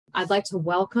I'd like to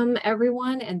welcome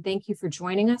everyone and thank you for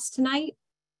joining us tonight.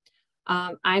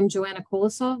 I'm Joanna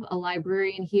Kolosov, a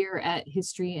librarian here at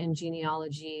History and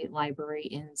Genealogy Library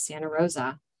in Santa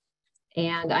Rosa.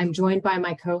 And I'm joined by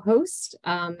my co-host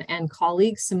and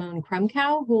colleague, Simone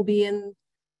Kremkow, who will be in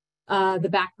the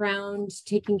background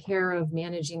taking care of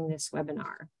managing this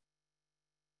webinar.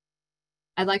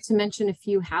 I'd like to mention a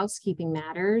few housekeeping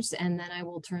matters, and then I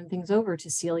will turn things over to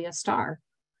Celia Stahr.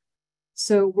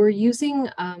 So we're using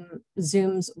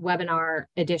Zoom's webinar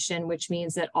edition, which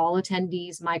means that all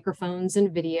attendees' microphones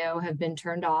and video have been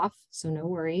turned off, so no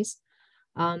worries.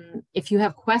 If you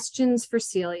have questions for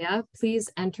Celia, please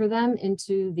enter them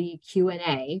into the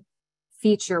Q&A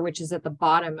feature, which is at the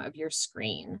bottom of your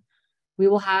screen. We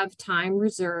will have time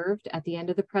reserved at the end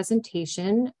of the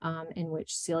presentation in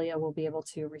which Celia will be able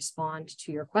to respond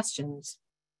to your questions.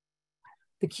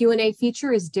 The Q&A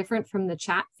feature is different from the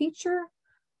chat feature.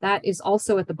 That is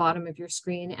also at the bottom of your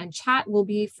screen, and chat will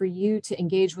be for you to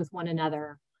engage with one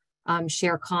another,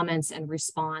 share comments, and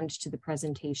respond to the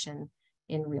presentation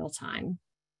in real time.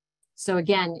 So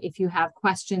again, if you have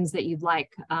questions that you'd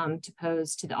like to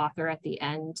pose to the author at the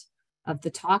end of the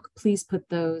talk, please put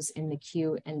those in the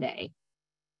Q&A.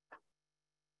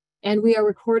 And we are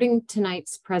recording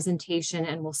tonight's presentation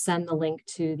and will send the link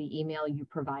to the email you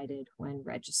provided when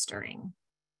registering.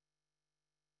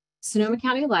 Sonoma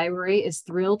County Library is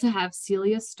thrilled to have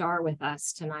Celia Stahr with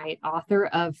us tonight, author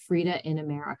of Frida in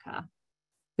America,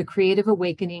 The Creative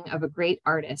Awakening of a Great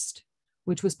Artist,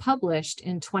 which was published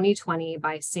in 2020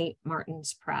 by St.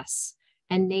 Martin's Press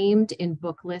and named in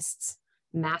Booklist's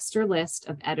Master List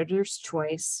of Editor's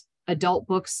Choice Adult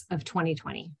Books of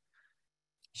 2020.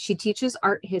 She teaches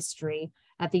art history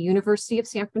at the University of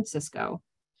San Francisco,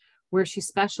 where she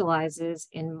specializes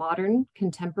in modern,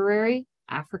 contemporary,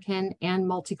 African, and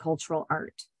multicultural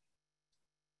art.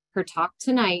 Her talk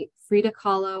tonight, Frida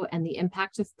Kahlo and the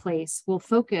Impact of Place, will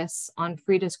focus on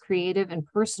Frida's creative and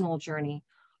personal journey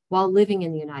while living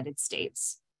in the United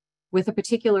States, with a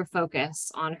particular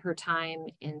focus on her time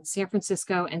in San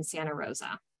Francisco and Santa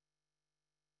Rosa.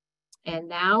 And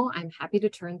now I'm happy to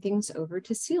turn things over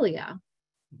to Celia.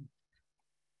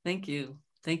 Thank you.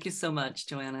 Thank you so much,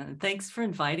 Joanna. And thanks for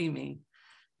inviting me.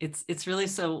 It's really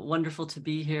so wonderful to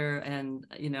be here. And,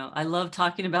 you know, I love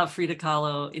talking about Frida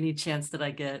Kahlo any chance that I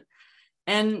get.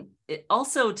 And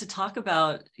also to talk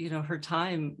about, you know, her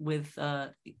time with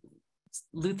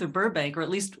Luther Burbank, or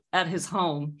at least at his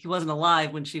home. He wasn't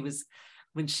alive when she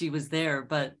was there,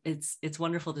 but it's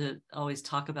wonderful to always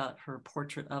talk about her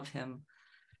portrait of him.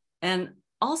 And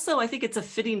also, I think it's a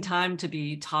fitting time to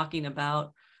be talking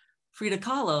about Frida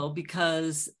Kahlo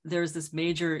because there's this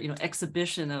major, you know,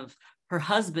 exhibition of her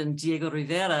husband, Diego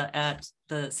Rivera, at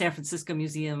the San Francisco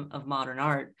Museum of Modern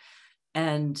Art.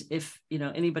 And if, you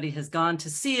know, anybody has gone to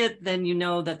see it, then you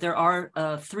know that there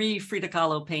are 3 Frida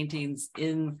Kahlo paintings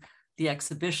in the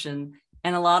exhibition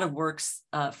and a lot of works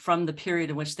from the period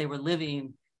in which they were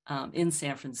living in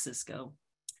San Francisco.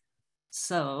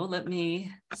 So let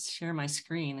me share my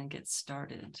screen and get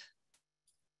started.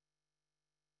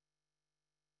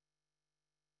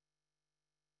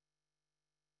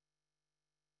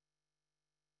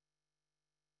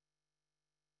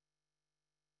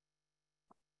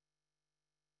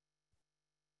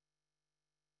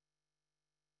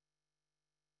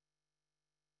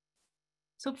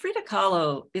 So Frida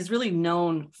Kahlo is really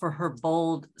known for her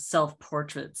bold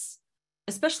self-portraits,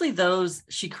 especially those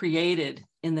she created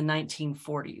in the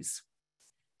 1940s.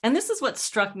 And this is what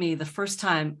struck me the first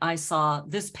time I saw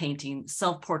this painting,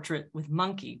 Self-Portrait with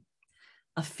Monkey,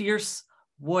 a fierce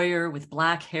warrior with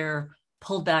black hair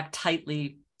pulled back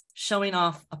tightly, showing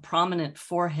off a prominent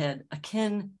forehead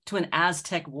akin to an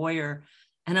Aztec warrior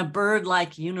and a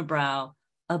bird-like unibrow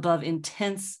above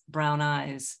intense brown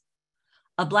eyes.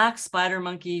 A black spider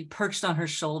monkey perched on her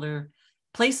shoulder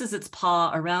places its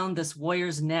paw around this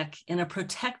warrior's neck in a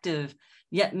protective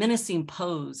yet menacing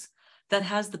pose that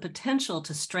has the potential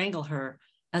to strangle her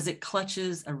as it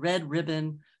clutches a red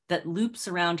ribbon that loops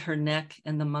around her neck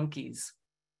and the monkey's.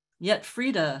 Yet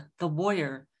Frida, the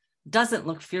warrior, doesn't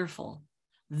look fearful.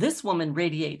 This woman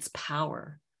radiates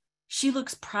power. She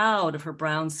looks proud of her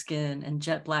brown skin and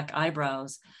jet black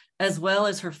eyebrows, as well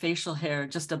as her facial hair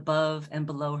just above and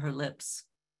below her lips.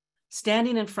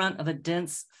 Standing in front of a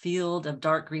dense field of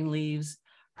dark green leaves,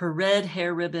 her red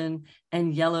hair ribbon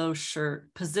and yellow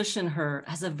shirt position her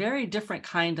as a very different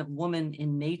kind of woman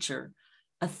in nature,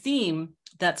 a theme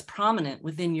that's prominent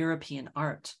within European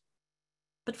art.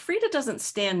 But Frida doesn't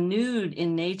stand nude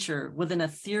in nature with an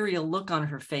ethereal look on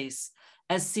her face,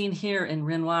 as seen here in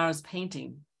Renoir's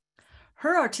painting.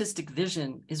 Her artistic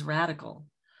vision is radical.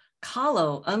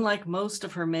 Kahlo, unlike most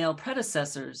of her male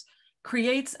predecessors,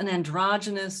 creates an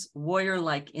androgynous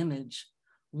warrior-like image,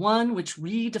 one which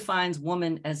redefines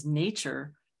woman as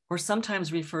nature, or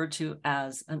sometimes referred to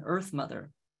as an earth mother.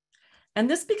 And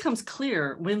this becomes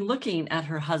clear when looking at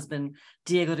her husband,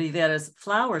 Diego Rivera's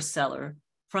flower cellar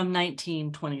from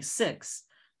 1926,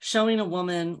 showing a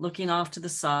woman looking off to the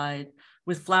side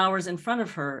with flowers in front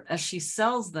of her as she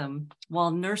sells them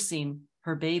while nursing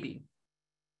her baby.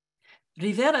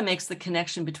 Rivera makes the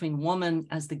connection between woman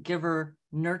as the giver,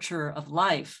 nurturer of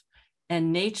life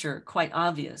and nature quite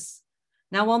obvious.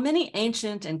 Now, while many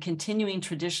ancient and continuing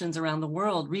traditions around the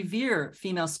world revere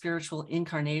female spiritual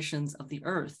incarnations of the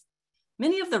earth,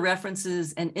 many of the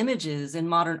references and images in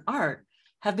modern art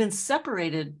have been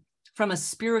separated from a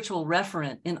spiritual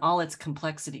referent in all its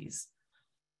complexities.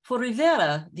 For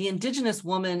Rivera, the indigenous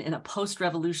woman in a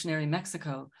post-revolutionary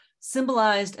Mexico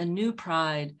symbolized a new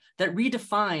pride that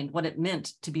redefined what it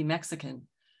meant to be Mexican.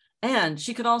 And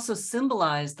she could also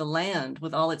symbolize the land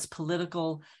with all its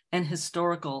political and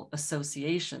historical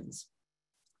associations.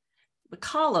 But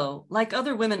Kahlo, like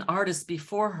other women artists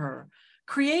before her,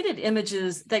 created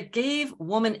images that gave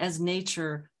woman as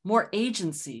nature more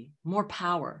agency, more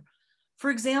power. For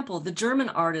example, the German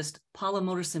artist Paula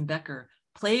Modersohn-Becker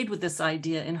played with this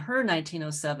idea in her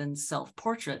 1907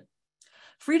 self-portrait.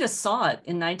 Frida saw it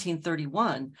in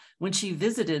 1931 when she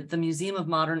visited the Museum of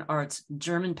Modern Art's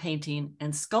German Painting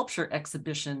and Sculpture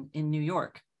exhibition in New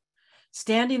York.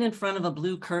 Standing in front of a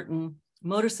blue curtain,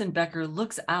 Modersohn-Becker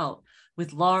looks out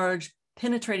with large,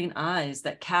 penetrating eyes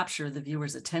that capture the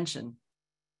viewer's attention.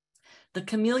 The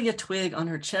camellia twig on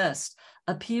her chest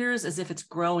appears as if it's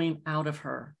growing out of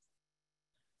her.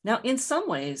 Now, in some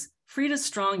ways, Frida's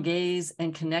strong gaze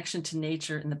and connection to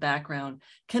nature in the background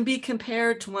can be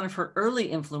compared to one of her early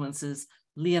influences,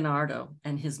 Leonardo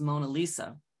and his Mona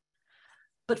Lisa.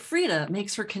 But Frida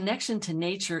makes her connection to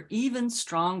nature even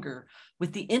stronger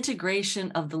with the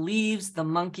integration of the leaves, the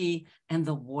monkey, and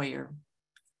the warrior.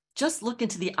 Just look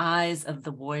into the eyes of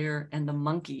the warrior and the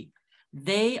monkey.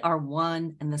 They are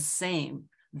one and the same.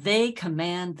 They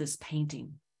command this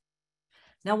painting.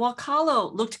 Now, while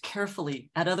Kahlo looked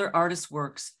carefully at other artists'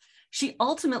 works, she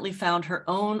ultimately found her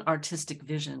own artistic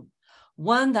vision,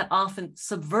 one that often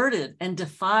subverted and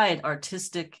defied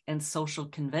artistic and social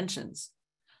conventions.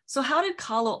 So how did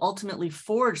Kahlo ultimately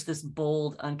forge this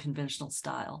bold, unconventional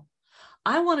style?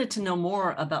 I wanted to know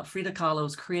more about Frida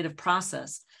Kahlo's creative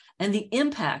process and the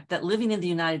impact that living in the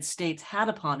United States had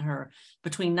upon her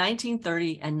between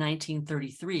 1930 and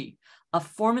 1933, a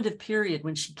formative period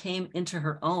when she came into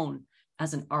her own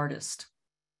as an artist.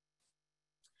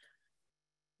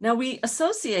 Now, we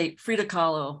associate Frida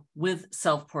Kahlo with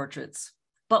self-portraits,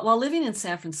 but while living in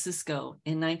San Francisco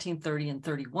in 1930 and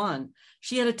 31,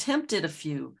 she had attempted a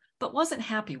few, but wasn't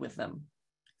happy with them.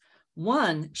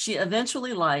 One she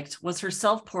eventually liked was her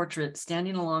self-portrait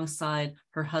standing alongside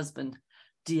her husband,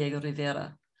 Diego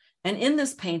Rivera. And in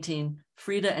this painting,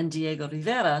 Frida and Diego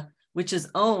Rivera, which is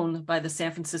owned by the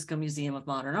San Francisco Museum of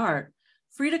Modern Art,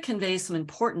 Frida conveys some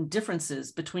important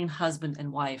differences between husband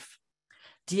and wife.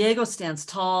 Diego stands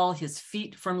tall, his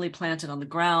feet firmly planted on the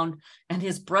ground, and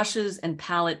his brushes and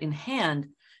palette in hand,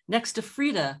 next to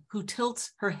Frida, who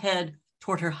tilts her head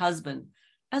toward her husband,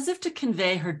 as if to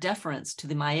convey her deference to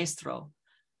the maestro.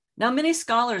 Now, many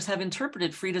scholars have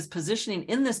interpreted Frida's positioning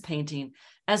in this painting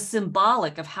as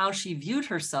symbolic of how she viewed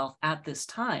herself at this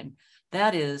time,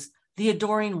 that is, the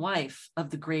adoring wife of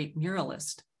the great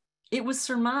muralist. It was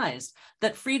surmised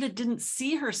that Frida didn't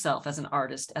see herself as an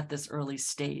artist at this early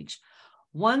stage.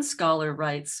 One scholar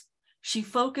writes, she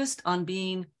focused on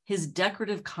being his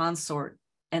decorative consort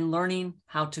and learning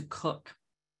how to cook.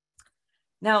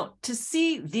 Now, to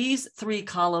see these three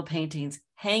Kahlo paintings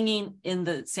hanging in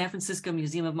the San Francisco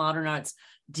Museum of Modern Art's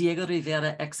Diego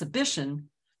Rivera exhibition,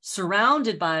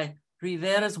 surrounded by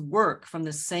Rivera's work from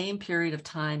the same period of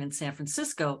time in San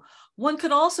Francisco, one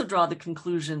could also draw the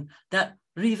conclusion that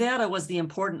Rivera was the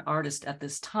important artist at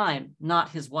this time,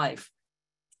 not his wife.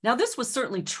 Now, this was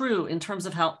certainly true in terms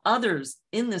of how others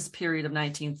in this period of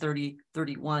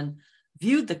 1930-31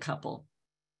 viewed the couple,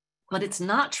 but it's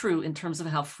not true in terms of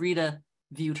how Frida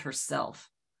viewed herself.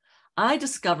 I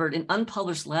discovered in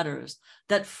unpublished letters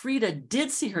that Frida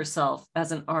did see herself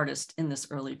as an artist in this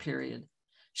early period.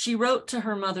 She wrote to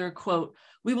her mother, quote,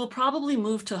 "We will probably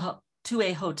move to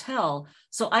a hotel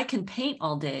so I can paint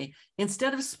all day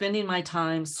instead of spending my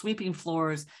time sweeping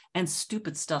floors and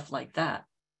stupid stuff like that."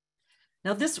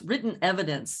 Now, this written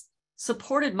evidence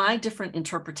supported my different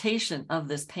interpretation of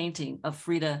this painting of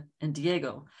Frida and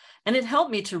Diego, and it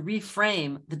helped me to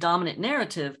reframe the dominant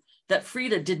narrative that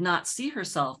Frida did not see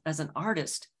herself as an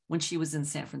artist when she was in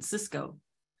San Francisco.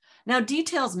 Now,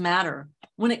 details matter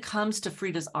when it comes to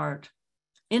Frida's art.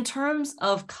 In terms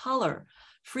of color,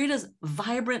 Frida's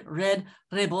vibrant red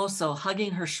rebozo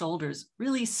hugging her shoulders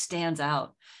really stands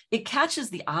out. It catches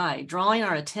the eye, drawing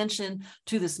our attention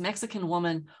to this Mexican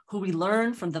woman who we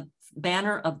learn from the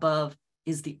banner above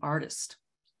is the artist.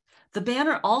 The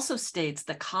banner also states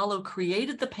that Kahlo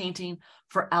created the painting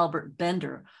for Albert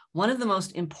Bender, one of the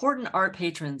most important art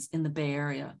patrons in the Bay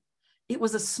Area. It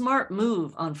was a smart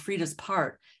move on Frida's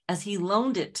part, as he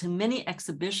loaned it to many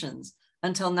exhibitions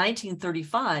until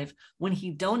 1935, when he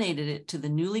donated it to the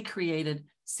newly created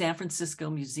San Francisco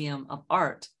Museum of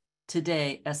Art,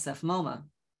 today SF MoMA.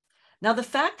 Now, the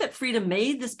fact that Frida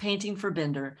made this painting for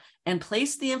Bender and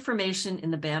placed the information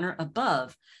in the banner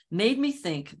above made me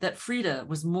think that Frida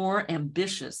was more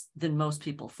ambitious than most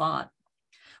people thought.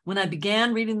 When I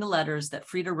began reading the letters that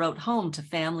Frida wrote home to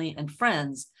family and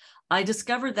friends, I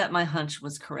discovered that my hunch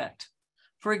was correct.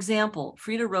 For example,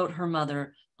 Frida wrote her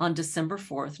mother on December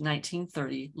 4th,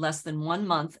 1930, less than 1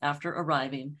 month after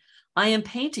arriving, "I am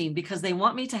painting because they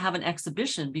want me to have an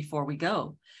exhibition before we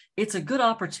go. It's a good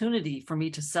opportunity for me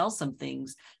to sell some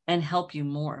things and help you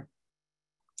more.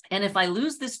 And if I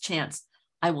lose this chance,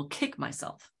 I will kick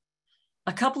myself."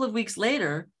 A couple of weeks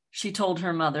later, she told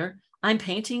her mother, "I'm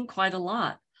painting quite a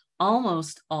lot,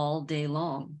 almost all day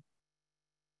long."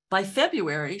 By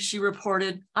February, she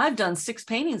reported, "I've done 6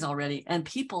 paintings already, and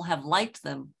people have liked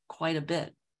them quite a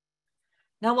bit."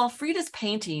 Now, while Frida's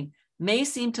painting may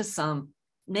seem to some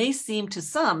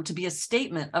to be a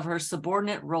statement of her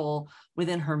subordinate role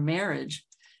within her marriage,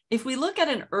 if we look at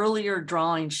an earlier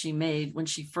drawing she made when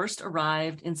she first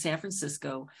arrived in San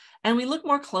Francisco, and we look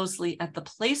more closely at the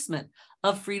placement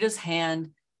of Frida's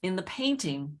hand in the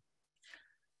painting,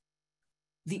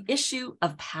 the issue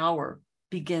of power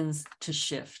begins to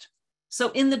shift.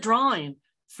 So in the drawing,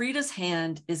 Frida's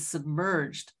hand is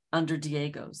submerged under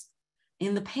Diego's.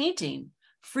 In the painting,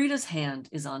 Frida's hand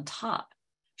is on top.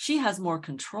 She has more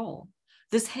control.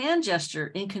 This hand gesture,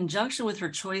 in conjunction with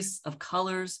her choice of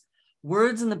colors,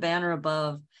 words in the banner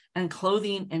above, and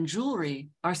clothing and jewelry,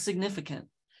 are significant,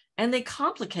 and they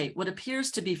complicate what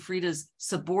appears to be Frida's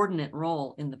subordinate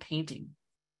role in the painting.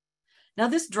 Now,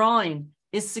 this drawing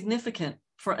is significant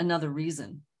for another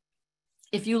reason.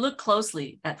 If you look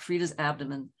closely at Frida's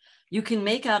abdomen, you can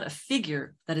make out a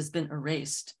figure that has been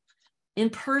erased. In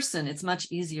person, it's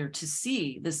much easier to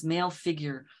see this male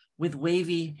figure with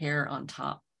wavy hair on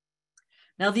top.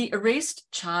 Now, the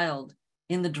erased child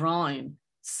in the drawing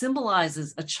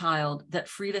symbolizes a child that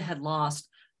Frida had lost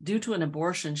due to an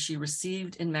abortion she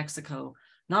received in Mexico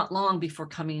not long before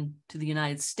coming to the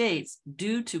United States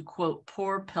due to, quote,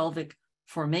 poor pelvic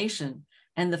formation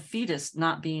and the fetus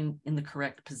not being in the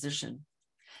correct position.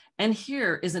 And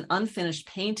here is an unfinished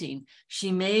painting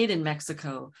she made in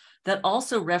Mexico that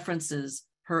also references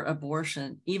her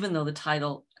abortion, even though the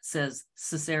title says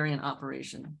cesarean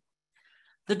operation.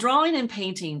 The drawing and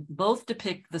painting both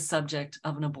depict the subject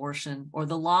of an abortion or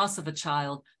the loss of a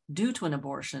child due to an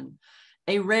abortion,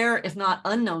 a rare, if not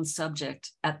unknown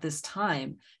subject at this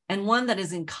time, and one that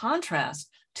is in contrast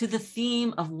to the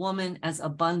theme of woman as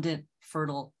abundant,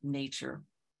 fertile nature.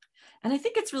 And I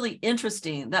think it's really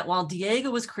interesting that while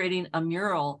Diego was creating a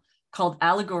mural called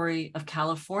Allegory of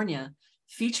California,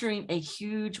 featuring a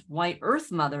huge white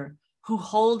earth mother who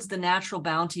holds the natural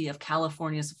bounty of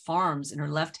California's farms in her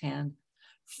left hand,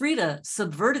 Frida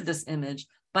subverted this image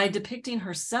by depicting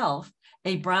herself,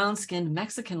 a brown-skinned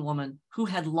Mexican woman who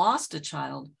had lost a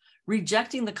child,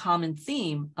 rejecting the common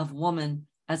theme of woman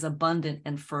as abundant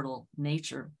and fertile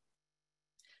nature.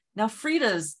 Now,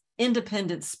 Frida's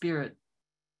independent spirit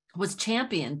was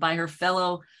championed by her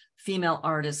fellow female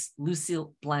artist,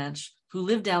 Lucille Blanche, who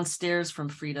lived downstairs from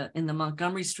Frida in the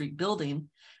Montgomery Street building,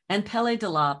 and Pele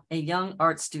Delap, a young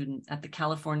art student at the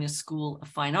California School of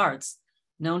Fine Arts,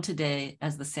 known today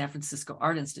as the San Francisco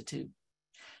Art Institute.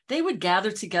 They would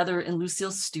gather together in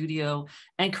Lucille's studio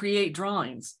and create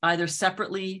drawings, either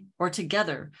separately or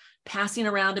together, passing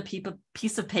around a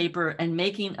piece of paper and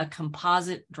making a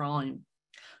composite drawing.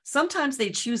 Sometimes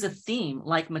they choose a theme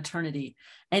like maternity,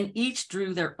 and each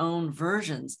drew their own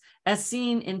versions, as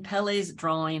seen in Pele's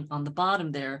drawing on the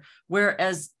bottom there, where,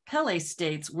 as Pele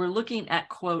states, we're looking at,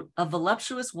 quote, a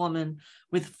voluptuous woman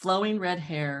with flowing red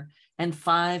hair and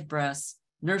 5 breasts,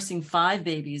 nursing 5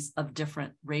 babies of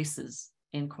different races,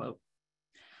 end quote.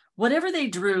 Whatever they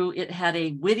drew, it had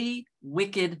a witty,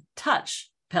 wicked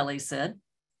touch, Pele said.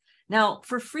 Now,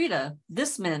 for Frida,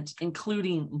 this meant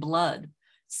including blood,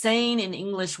 saying in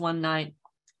English one night,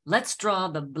 "Let's draw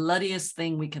the bloodiest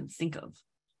thing we can think of."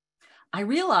 I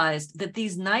realized that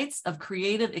these nights of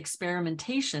creative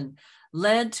experimentation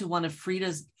led to one of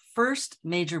Frida's first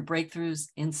major breakthroughs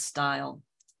in style.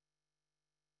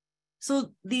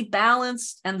 So the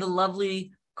balanced and the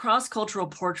lovely cross-cultural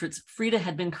portraits Frida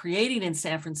had been creating in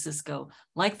San Francisco,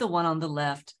 like the one on the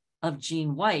left of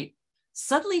Jean White,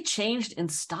 suddenly changed in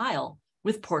style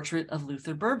with portrait of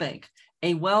Luther Burbank,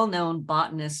 a well-known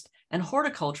botanist and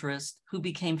horticulturist who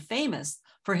became famous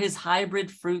for his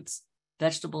hybrid fruits,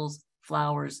 vegetables,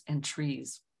 flowers, and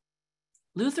trees.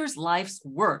 Luther's life's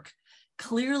work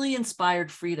clearly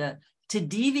inspired Frida to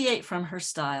deviate from her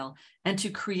style and to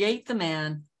create the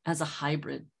man as a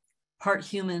hybrid, part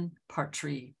human, part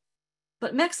tree.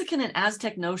 But Mexican and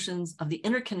Aztec notions of the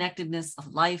interconnectedness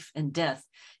of life and death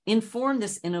inform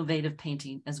this innovative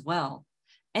painting as well,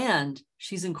 and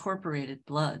she's incorporated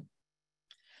blood.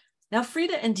 Now,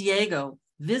 Frida and Diego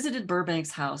visited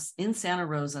Burbank's house in Santa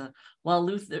Rosa while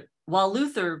Luther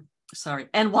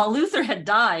had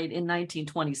died in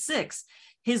 1926.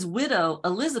 His widow,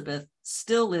 Elizabeth,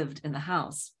 still lived in the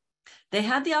house. They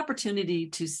had the opportunity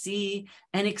to see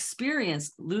and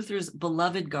experience Luther's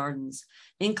beloved gardens,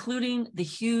 including the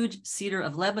huge cedar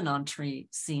of Lebanon tree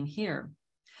seen here.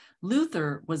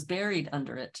 Luther was buried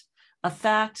under it, a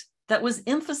fact that was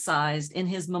emphasized in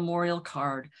his memorial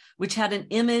card, which had an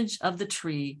image of the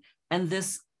tree and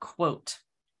this quote: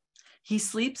 "He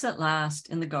sleeps at last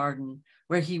in the garden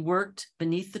where he worked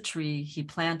beneath the tree he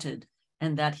planted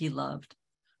and that he loved.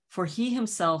 For he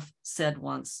himself said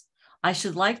once, 'I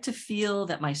should like to feel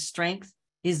that my strength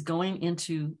is going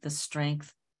into the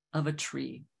strength of a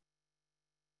tree.'"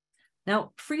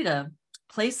 Now, Frida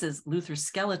places Luther's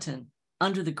skeleton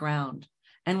under the ground,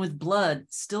 and with blood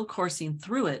still coursing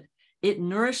through it, it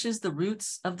nourishes the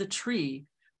roots of the tree,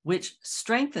 which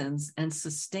strengthens and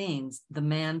sustains the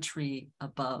man tree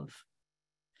above.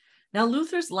 Now,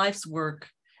 Luther's life's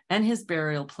work and his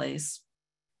burial place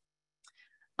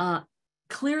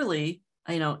clearly,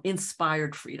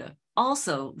 inspired Frida.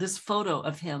 Also, this photo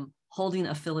of him holding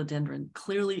a philodendron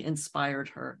clearly inspired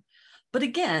her. But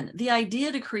again, the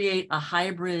idea to create a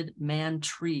hybrid man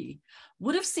tree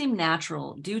would have seemed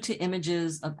natural due to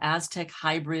images of Aztec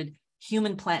hybrid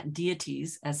human plant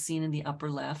deities, as seen in the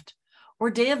upper left, or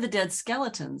Day of the Dead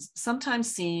skeletons, sometimes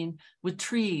seen with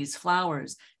trees,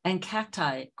 flowers, and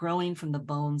cacti growing from the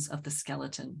bones of the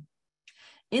skeleton.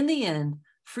 In the end,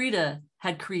 Frida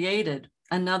had created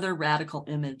another radical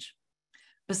image.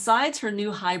 Besides her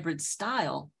new hybrid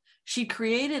style, she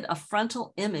created a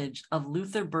frontal image of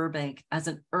Luther Burbank as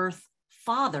an earth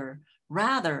father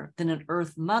rather than an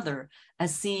earth mother,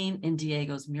 as seen in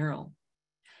Diego's mural.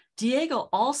 Diego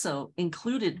also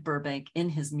included Burbank in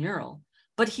his mural,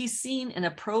 but he's seen in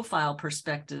a profile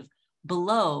perspective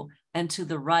below and to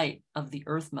the right of the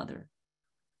earth mother.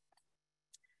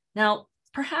 Now,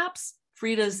 perhaps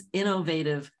Frida's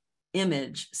innovative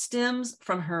image stems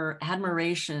from her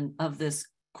admiration of this,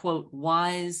 quote,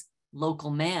 wise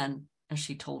local man, as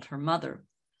she told her mother.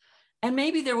 And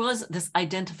maybe there was this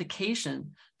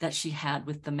identification that she had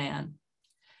with the man.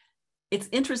 It's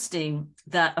interesting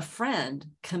that a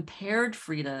friend compared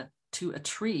Frida to a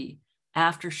tree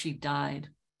after she died,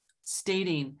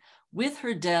 stating, "With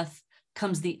her death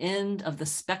comes the end of the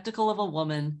spectacle of a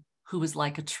woman who was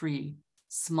like a tree,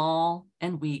 small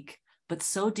and weak, but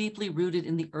so deeply rooted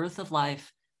in the earth of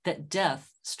life that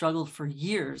death struggled for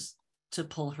years to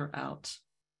pull her out."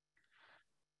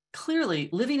 Clearly,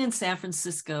 living in San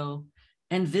Francisco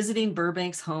and visiting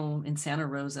Burbank's home in Santa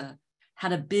Rosa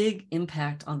had a big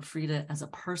impact on Frida as a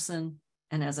person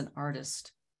and as an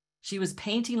artist. She was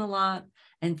painting a lot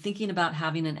and thinking about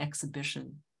having an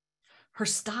exhibition. Her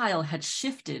style had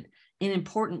shifted in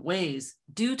important ways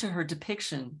due to her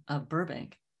depiction of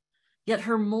Burbank. Yet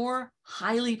her more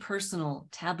highly personal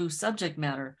taboo subject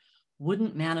matter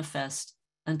wouldn't manifest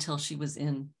until she was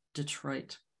in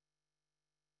Detroit.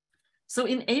 So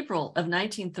in April of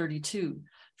 1932,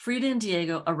 Frida and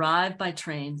Diego arrived by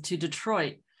train to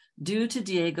Detroit due to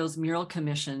Diego's mural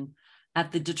commission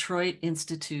at the Detroit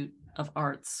Institute of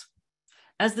Arts.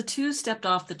 As the two stepped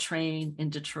off the train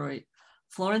in Detroit,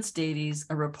 Florence Davies,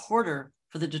 a reporter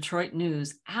for the Detroit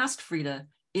News, asked Frida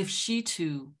if she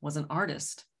too was an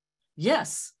artist.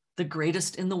 "Yes, the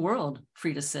greatest in the world,"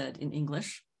 Frida said in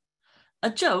English.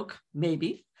 A joke,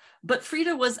 maybe, but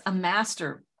Frida was a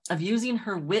master of using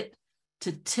her wit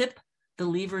to tip the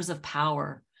levers of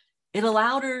power. It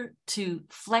allowed her to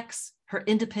flex her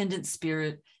independent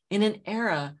spirit in an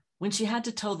era when she had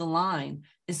to toe the line,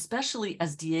 especially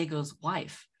as Diego's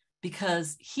wife,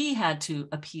 because he had to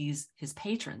appease his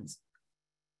patrons.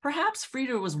 Perhaps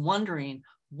Frida was wondering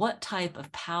what type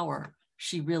of power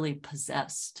she really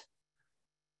possessed.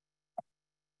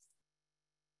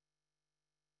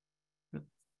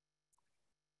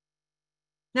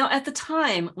 Now, at the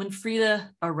time when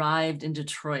Frida arrived in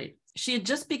Detroit, she had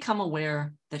just become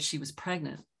aware that she was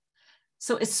pregnant.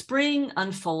 So as spring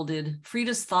unfolded,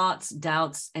 Frida's thoughts,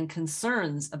 doubts, and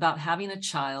concerns about having a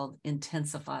child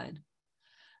intensified.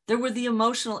 There were the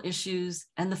emotional issues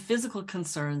and the physical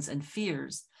concerns and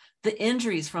fears, the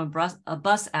injuries from a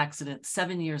bus accident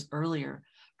 7 years earlier,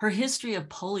 her history of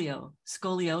polio,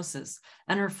 scoliosis,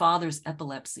 and her father's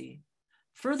epilepsy.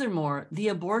 Furthermore, the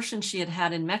abortion she had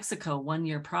had in Mexico 1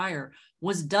 year prior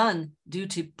was done due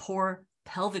to poor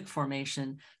pelvic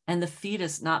formation and the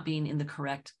fetus not being in the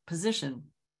correct position.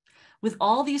 With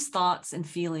all these thoughts and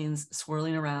feelings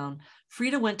swirling around,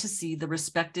 Frida went to see the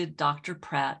respected Dr.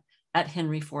 Pratt at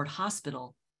Henry Ford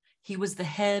Hospital. He was the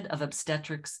head of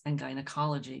obstetrics and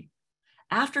gynecology.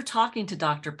 After talking to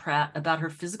Dr. Pratt about her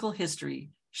physical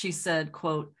history, she said,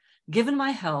 quote, "Given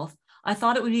my health, I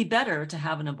thought it would be better to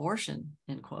have an abortion,"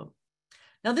 end quote.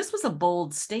 Now, this was a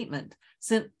bold statement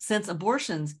since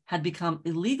abortions had become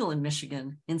illegal in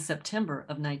Michigan in September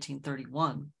of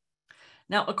 1931.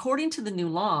 Now, according to the new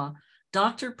law,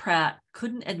 Dr. Pratt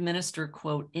couldn't administer,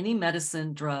 quote, "any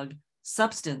medicine, drug,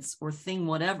 substance, or thing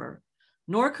whatever,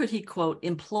 nor could he, quote,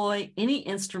 employ any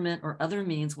instrument or other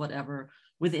means whatever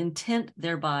with intent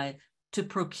thereby to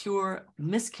procure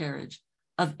miscarriage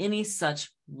of any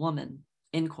such woman,"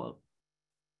 end quote.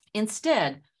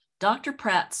 Instead, Dr.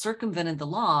 Pratt circumvented the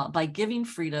law by giving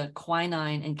Frida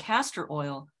quinine and castor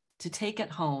oil to take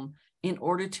at home in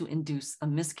order to induce a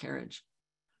miscarriage.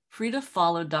 Frida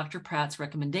followed Dr. Pratt's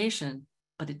recommendation,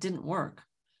 but it didn't work.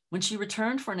 When she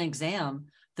returned for an exam,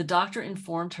 the doctor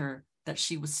informed her that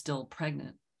she was still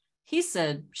pregnant. He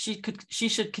said she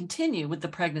should continue with the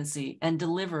pregnancy and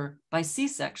deliver by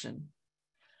C-section.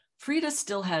 Frida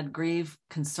still had grave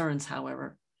concerns,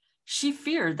 however. She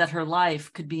feared that her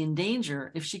life could be in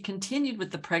danger if she continued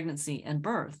with the pregnancy and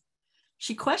birth.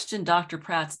 She questioned Dr.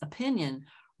 Pratt's opinion,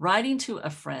 writing to a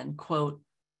friend, quote,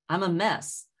 "I'm a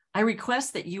mess. I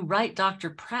request that you write Dr.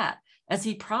 Pratt, as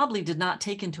he probably did not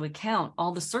take into account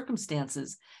all the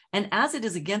circumstances, and as it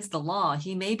is against the law,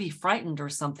 he may be frightened or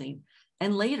something,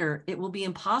 and later it will be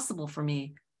impossible for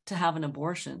me to have an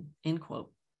abortion," end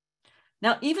quote.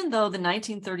 Now, even though the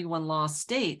 1931 law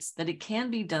states that it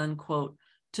can be done, quote,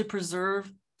 "to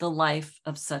preserve the life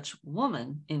of such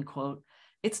woman," end quote,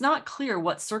 it's not clear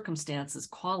what circumstances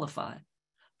qualify.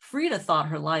 Frida thought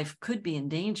her life could be in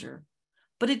danger,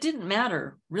 but it didn't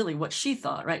matter really what she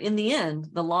thought, right? In the end,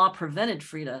 the law prevented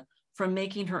Frida from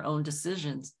making her own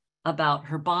decisions about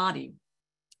her body.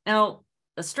 Now,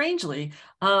 strangely,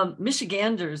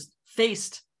 Michiganders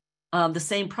faced the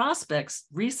same prospects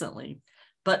recently,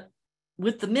 but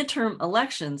with the midterm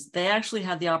elections, they actually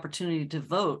had the opportunity to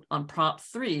vote on Prop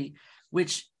 3,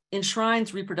 which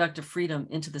enshrines reproductive freedom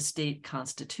into the state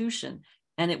constitution,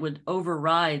 and it would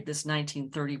override this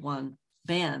 1931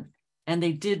 ban. And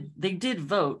they did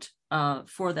vote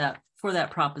for that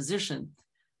proposition.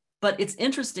 But it's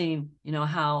interesting,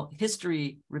 how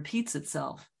history repeats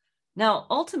itself. Now,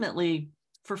 ultimately,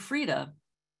 for Frida,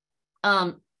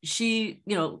 she,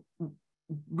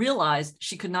 realized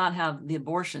she could not have the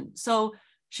abortion. So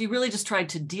she really just tried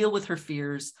to deal with her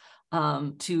fears,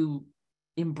 to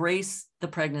embrace the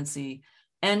pregnancy.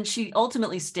 And she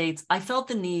ultimately states, "I felt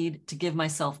the need to give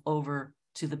myself over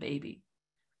to the baby."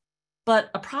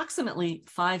 But approximately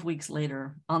 5 weeks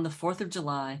later, on the 4th of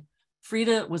July,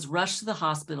 Frida was rushed to the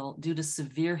hospital due to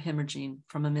severe hemorrhaging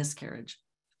from a miscarriage.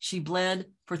 She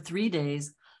bled for 3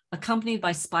 days, accompanied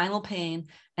by spinal pain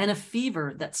and a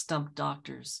fever that stumped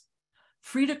doctors.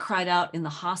 Frida cried out in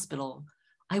the hospital,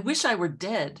 "I wish I were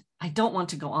dead. I don't want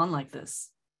to go on like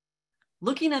this."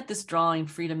 Looking at this drawing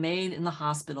Frida made in the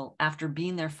hospital after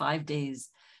being there 5 days,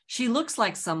 she looks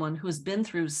like someone who has been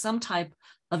through some type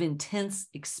of intense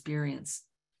experience,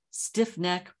 stiff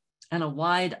neck and a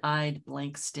wide-eyed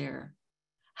blank stare.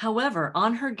 However,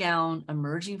 on her gown,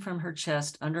 emerging from her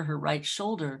chest under her right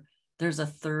shoulder, there's a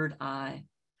third eye.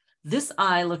 This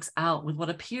eye looks out with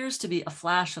what appears to be a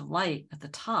flash of light at the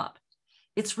top.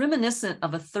 It's reminiscent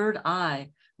of a third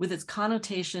eye with its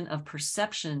connotation of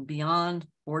perception beyond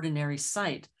ordinary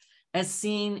sight, as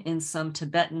seen in some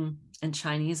Tibetan and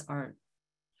Chinese art.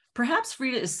 Perhaps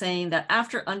Frida is saying that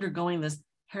after undergoing this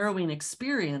harrowing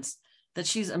experience, that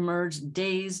she's emerged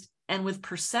dazed and with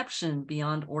perception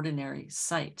beyond ordinary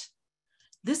sight.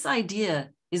 This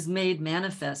idea is made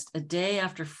manifest a day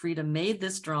after Frida made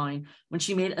this drawing, when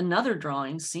she made another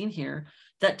drawing, seen here,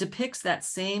 that depicts that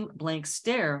same blank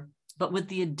stare, but with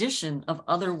the addition of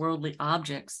otherworldly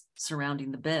objects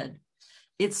surrounding the bed.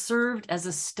 It served as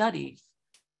a study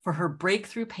for her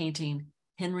breakthrough painting,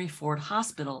 Henry Ford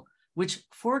Hospital, which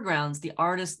foregrounds the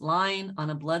artist lying on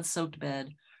a blood-soaked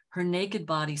bed, her naked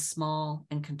body small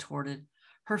and contorted,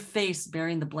 her face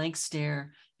bearing the blank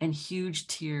stare and huge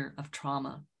tear of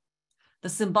trauma. The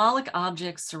symbolic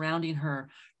objects surrounding her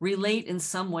relate in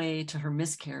some way to her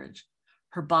miscarriage,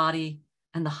 her body,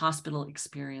 and the hospital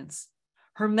experience.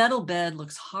 Her metal bed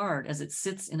looks hard as it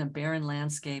sits in a barren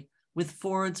landscape with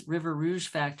Ford's River Rouge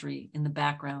factory in the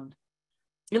background.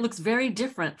 It looks very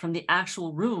different from the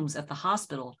actual rooms at the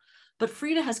hospital, but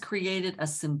Frida has created a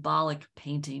symbolic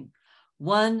painting,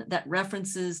 one that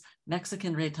references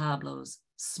Mexican retablos,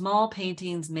 small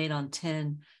paintings made on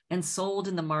tin and sold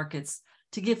in the markets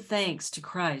to give thanks to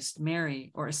Christ,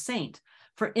 Mary, or a saint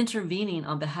for intervening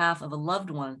on behalf of a loved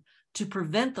one to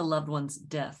prevent the loved one's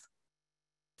death.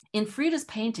 In Frida's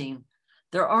painting,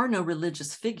 there are no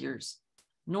religious figures,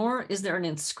 nor is there an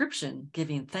inscription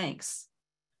giving thanks.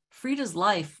 Frida's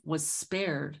life was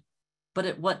spared, but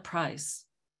at what price?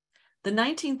 The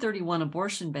 1931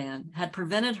 abortion ban had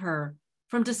prevented her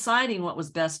from deciding what was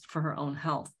best for her own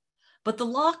health, but the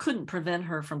law couldn't prevent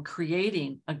her from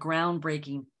creating a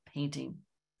groundbreaking painting.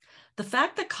 The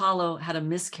fact that Kahlo had a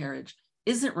miscarriage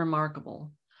isn't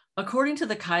remarkable. According to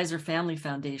the Kaiser Family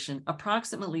Foundation,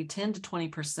 approximately 10 to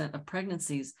 20% of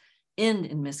pregnancies end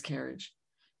in miscarriage.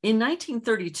 In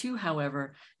 1932,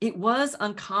 however, it was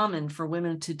uncommon for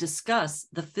women to discuss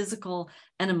the physical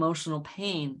and emotional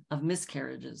pain of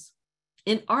miscarriages.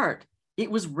 In art, it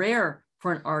was rare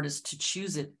for an artist to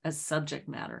choose it as subject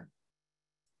matter.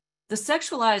 The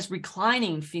sexualized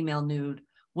reclining female nude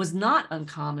was not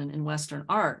uncommon in Western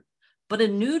art, but a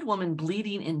nude woman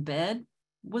bleeding in bed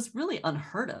was really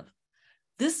unheard of.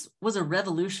 This was a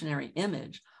revolutionary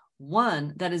image,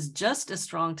 one that is just as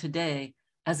strong today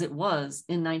as it was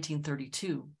in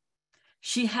 1932.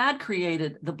 She had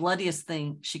created the bloodiest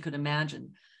thing she could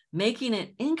imagine, making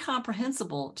it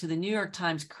incomprehensible to the New York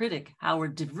Times critic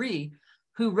Howard DeVry,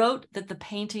 who wrote that the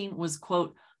painting was,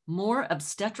 quote, more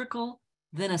obstetrical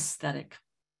than aesthetic.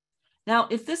 Now,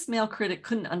 if this male critic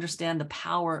couldn't understand the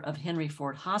power of Henry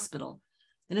Ford Hospital,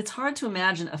 then it's hard to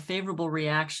imagine a favorable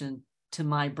reaction to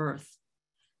My Birth.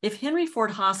 If Henry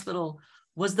Ford Hospital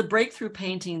was the breakthrough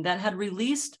painting that had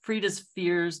released Frida's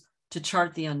fears to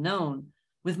chart the unknown,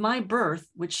 with My Birth,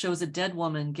 which shows a dead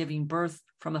woman giving birth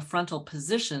from a frontal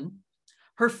position,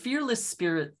 her fearless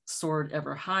spirit soared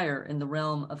ever higher in the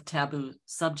realm of taboo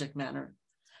subject matter.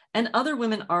 And other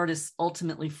women artists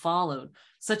ultimately followed,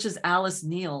 such as Alice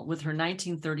Neel with her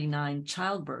 1939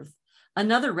 Childbirth,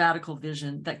 another radical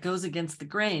vision that goes against the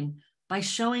grain by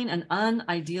showing an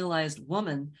unidealized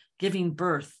woman giving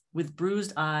birth with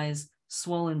bruised eyes,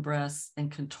 swollen breasts,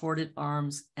 and contorted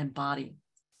arms and body.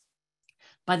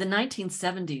 By the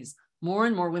 1970s, more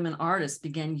and more women artists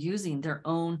began using their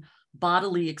own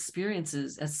bodily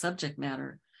experiences as subject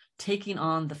matter, taking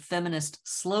on the feminist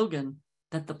slogan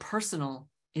that the personal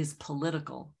is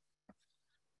political.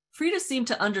 Frida seemed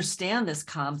to understand this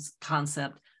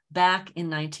concept back in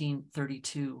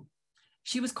 1932.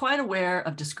 She was quite aware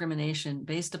of discrimination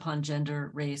based upon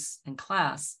gender, race, and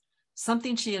class,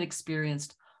 something she had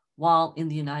experienced while in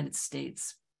the United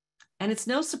States. And it's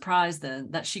no surprise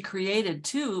then that she created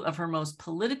two of her most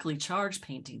politically charged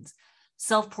paintings,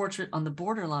 Self-Portrait on the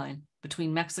Borderline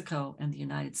between Mexico and the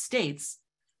United States,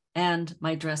 and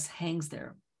My Dress Hangs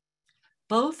There.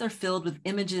 Both are filled with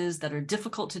images that are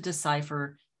difficult to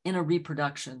decipher in a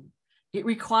reproduction. It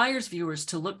requires viewers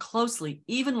to look closely,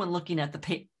 even when looking at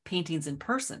the paintings in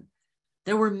person.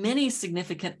 There were many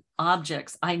significant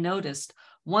objects I noticed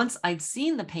once I'd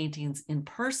seen the paintings in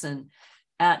person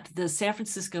at the San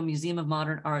Francisco Museum of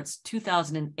Modern Art's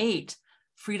 2008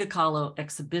 Frida Kahlo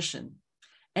exhibition.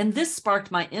 And this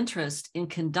sparked my interest in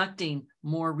conducting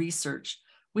more research,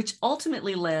 which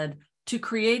ultimately led to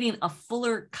creating a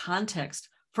fuller context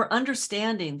for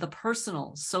understanding the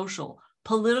personal, social,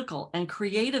 political, and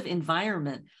creative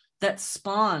environment that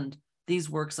spawned these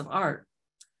works of art,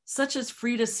 such as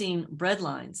Frida seeing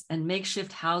breadlines and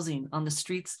makeshift housing on the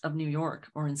streets of New York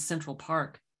or in Central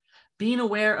Park, being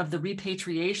aware of the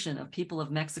repatriation of people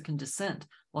of Mexican descent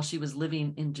while she was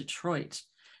living in Detroit,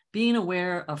 being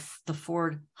aware of the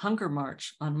Ford Hunger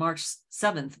March on March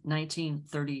 7th,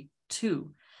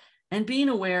 1932, and being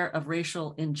aware of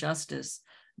racial injustice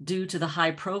due to the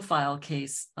high-profile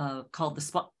case called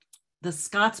the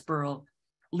Scottsboro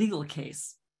legal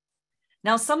case.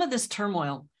 Now, some of this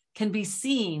turmoil can be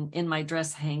seen in My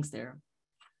Dress Hangs There.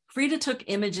 Frida took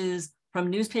images from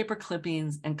newspaper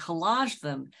clippings and collaged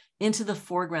them into the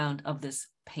foreground of this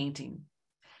painting.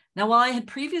 Now, while I had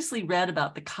previously read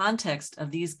about the context of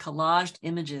these collaged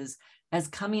images as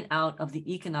coming out of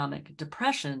the economic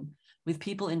depression with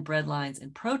people in breadlines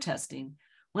and protesting,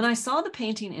 when I saw the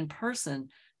painting in person,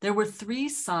 there were three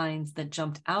signs that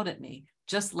jumped out at me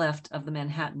just left of the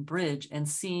Manhattan Bridge and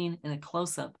seen in a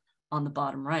close-up on the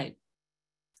bottom right.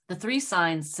 The three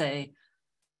signs say,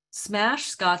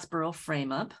 "Smash Scottsboro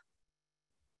frame-up,"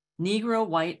 "Negro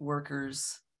white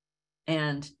workers,"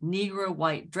 and "Negro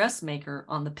white dressmaker"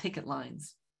 on the picket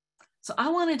lines. So I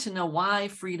wanted to know why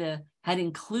Frida had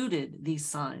included these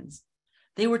signs.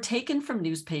 They were taken from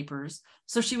newspapers,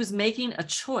 so she was making a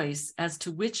choice as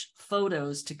to which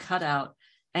photos to cut out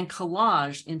and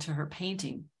collage into her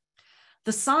painting.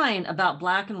 The sign about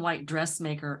black and white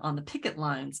dressmaker on the picket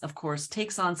lines, of course,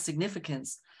 takes on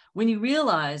significance when you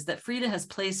realize that Frida has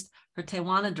placed her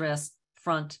Tewana dress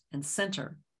front and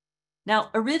center.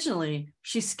 Now, originally,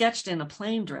 she sketched in a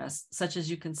plain dress, such as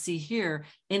you can see here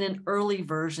in an early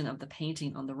version of the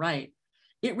painting on the right.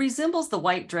 It resembles the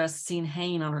white dress seen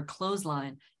hanging on her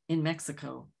clothesline in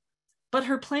Mexico. But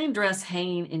her plain dress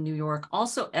hanging in New York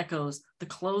also echoes the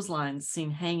clotheslines seen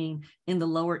hanging in the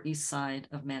Lower East Side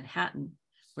of Manhattan,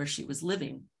 where she was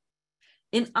living.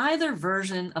 In either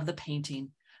version of the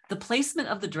painting, the placement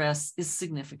of the dress is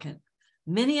significant.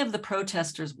 Many of the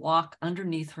protesters walk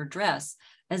underneath her dress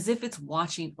as if it's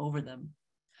watching over them.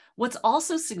 What's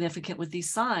also significant with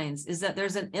these signs is that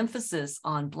there's an emphasis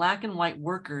on black and white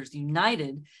workers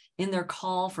united in their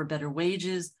call for better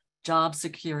wages, job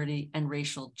security, and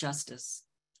racial justice.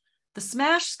 The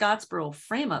Smash Scottsboro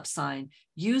frame-up sign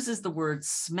uses the word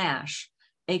smash,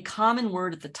 a common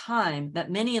word at the time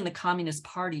that many in the Communist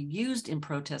Party used in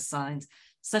protest signs,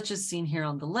 such as seen here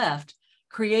on the left,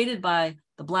 created by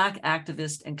the Black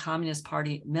activist and Communist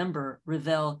Party member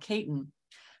Revell Caton,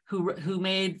 who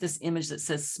made this image that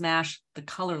says smash the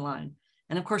color line.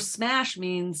 And of course, smash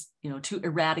means, to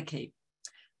eradicate.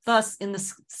 Thus, in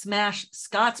the Smash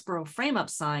Scottsboro frame-up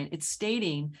sign, it's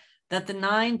stating that the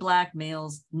 9 Black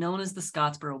males known as the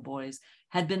Scottsboro Boys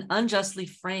had been unjustly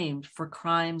framed for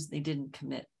crimes they didn't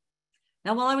commit.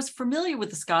 Now, while I was familiar with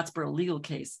the Scottsboro legal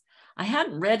case, I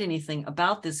hadn't read anything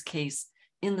about this case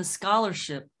in the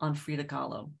scholarship on Frida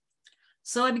Kahlo.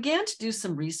 So I began to do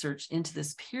some research into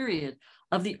this period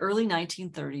of the early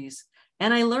 1930s,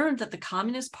 and I learned that the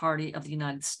Communist Party of the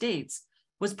United States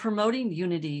was promoting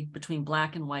unity between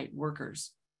Black and white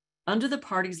workers. Under the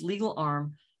party's legal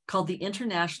arm, called the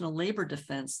International Labor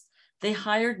Defense, they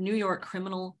hired New York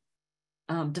criminal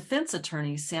defense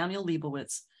attorney Samuel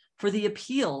Leibowitz for the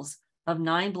appeals of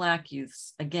 9 Black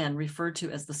youths, again referred to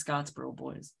as the Scottsboro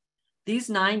Boys. These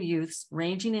 9 youths,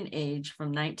 ranging in age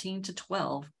from 19 to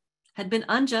 12, had been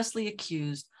unjustly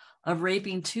accused of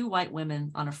raping 2 white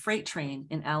women on a freight train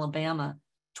in Alabama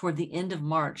toward the end of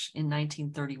March in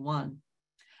 1931.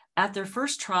 At their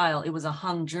first trial, it was a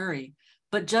hung jury,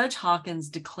 but Judge Hawkins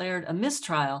declared a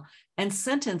mistrial and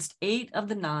sentenced 8 of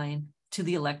the 9 to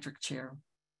the electric chair.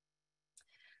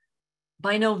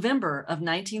 By November of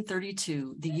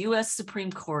 1932, the U.S.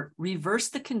 Supreme Court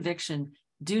reversed the conviction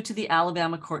due to the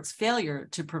Alabama court's failure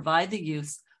to provide the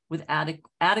youths with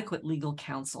adequate legal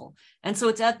counsel. And so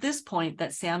it's at this point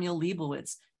that Samuel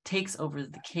Leibowitz takes over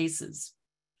the cases.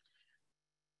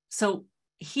 So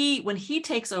when he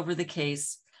takes over the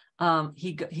case,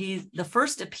 the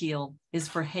first appeal is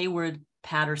for Hayward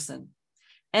Patterson.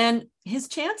 And his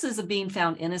chances of being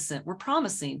found innocent were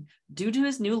promising due to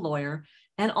his new lawyer,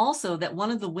 and also that one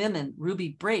of the women,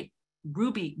 Ruby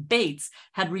Bates,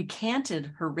 had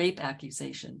recanted her rape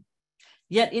accusation.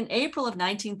 Yet in April of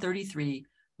 1933,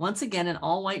 once again, an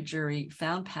all-white jury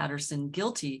found Patterson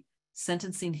guilty,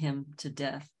 sentencing him to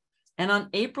death. And on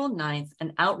April 9th,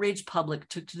 an outraged public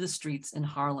took to the streets in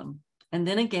Harlem. And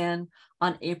then again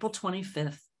on April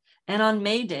 25th, and on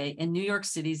May Day in New York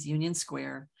City's Union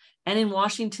Square, and in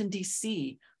Washington,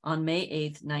 D.C. on May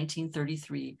 8th,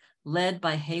 1933, led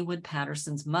by Haywood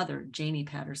Patterson's mother, Janie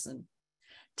Patterson.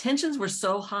 Tensions were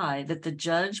so high that the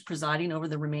judge presiding over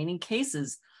the remaining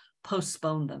cases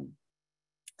postponed them.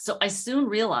 So I soon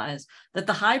realized that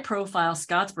the high-profile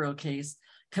Scottsboro case,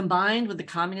 combined with the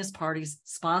Communist Party's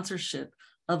sponsorship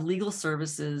of legal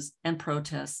services and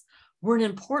protests, were an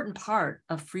important part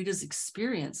of Frida's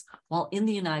experience while in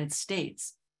the United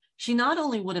States. She not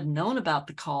only would have known about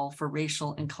the call for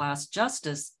racial and class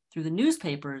justice through the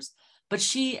newspapers, but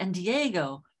she and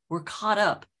Diego were caught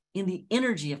up in the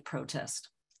energy of protest.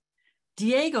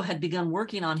 Diego had begun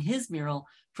working on his mural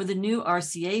for the new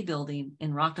RCA building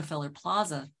in Rockefeller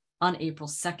Plaza on April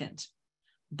 2nd.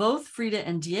 Both Frida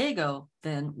and Diego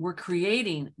then were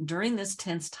creating during this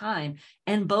tense time,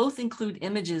 and both include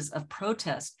images of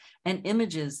protest and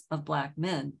images of Black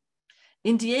men.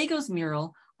 In Diego's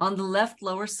mural, on the left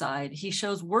lower side, he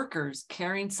shows workers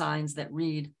carrying signs that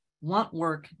read, "Want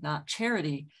work, not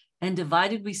charity," and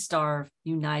 "Divided we starve,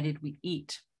 united we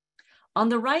eat." On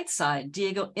the right side,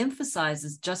 Diego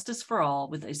emphasizes justice for all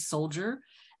with a soldier,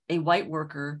 a white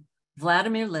worker,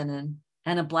 Vladimir Lenin,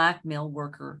 and a black male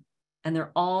worker, and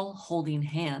they're all holding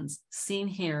hands, seen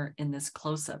here in this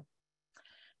close-up.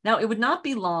 Now, it would not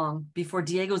be long before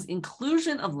Diego's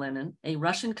inclusion of Lenin, a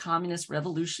Russian communist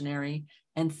revolutionary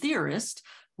and theorist,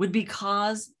 would be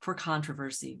cause for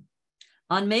controversy.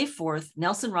 On May 4th,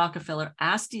 Nelson Rockefeller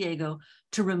asked Diego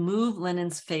to remove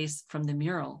Lenin's face from the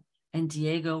mural, and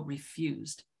Diego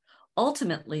refused.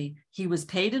 Ultimately, he was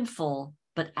paid in full,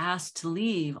 but asked to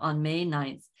leave on May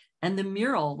 9th, and the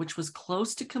mural, which was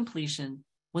close to completion,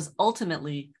 was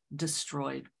ultimately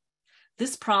destroyed.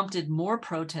 This prompted more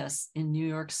protests in New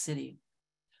York City.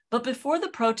 But before the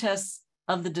protests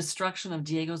of the destruction of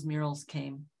Diego's murals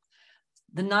came,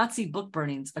 the Nazi book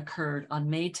burnings occurred on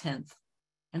May 10th.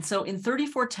 And so in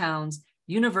 34 towns,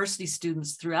 university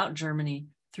students throughout Germany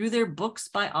threw their books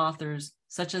by authors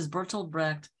such as Bertolt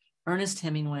Brecht, Ernest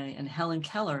Hemingway, and Helen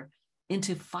Keller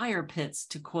into fire pits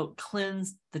to, quote,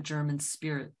 cleanse the German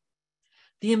spirit.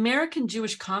 The American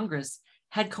Jewish Congress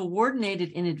had coordinated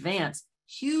in advance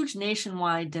huge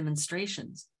nationwide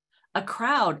demonstrations. A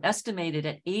crowd estimated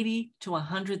at 80 to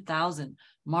 100,000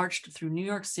 marched through New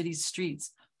York City's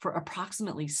streets for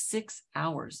approximately 6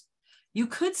 hours. You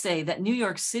could say that New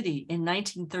York City in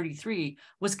 1933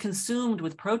 was consumed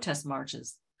with protest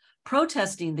marches,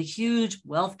 protesting the huge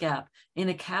wealth gap in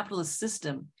a capitalist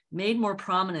system made more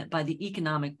prominent by the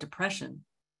economic depression,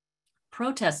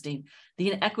 protesting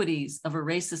the inequities of a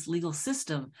racist legal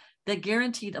system that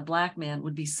guaranteed a Black man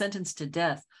would be sentenced to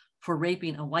death for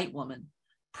raping a white woman,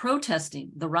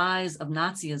 protesting the rise of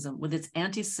Nazism with its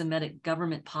anti-Semitic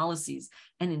government policies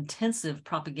and intensive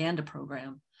propaganda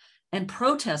program, and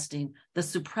protesting the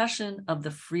suppression of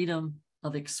the freedom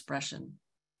of expression.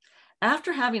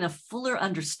 After having a fuller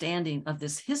understanding of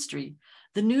this history,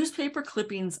 the newspaper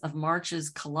clippings of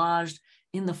marches collaged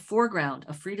in the foreground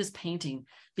of Frida's painting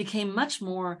became much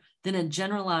more than a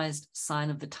generalized sign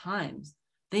of the times.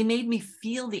 They made me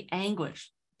feel the anguish,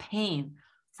 pain,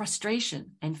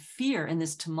 frustration, and fear in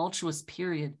this tumultuous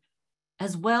period,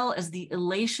 as well as the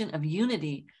elation of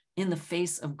unity in the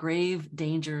face of grave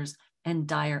dangers and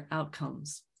dire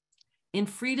outcomes. In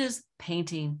Frida's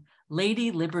painting,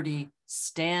 Lady Liberty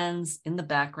stands in the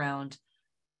background,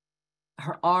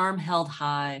 her arm held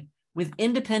high, with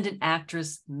independent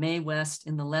actress Mae West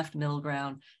in the left middle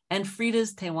ground, and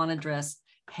Frida's Tewana dress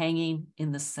hanging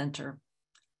in the center.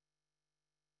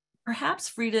 Perhaps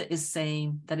Frida is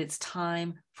saying that it's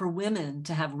time for women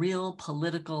to have real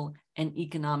political and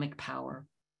economic power.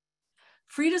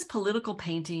 Frida's political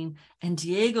painting and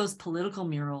Diego's political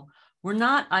mural were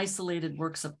not isolated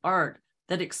works of art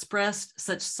that expressed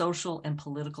such social and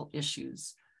political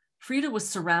issues. Frida was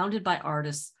surrounded by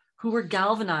artists who were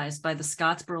galvanized by the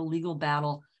Scottsboro legal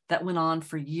battle that went on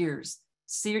for years,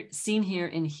 seen here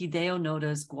in Hideo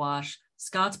Noda's gouache,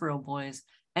 Scottsboro Boys,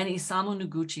 and Isamu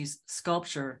Noguchi's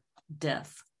sculpture,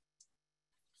 Death.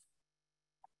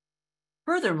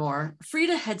 Furthermore,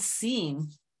 Frida had seen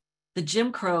the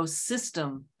Jim Crow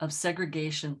system of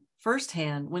segregation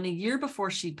firsthand when a year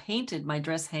before she painted My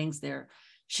Dress Hangs There,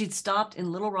 she'd stopped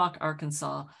in Little Rock,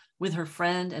 Arkansas with her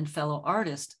friend and fellow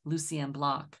artist, Lucienne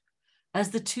Bloch. As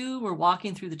the two were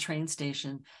walking through the train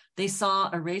station, they saw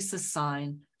a racist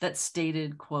sign that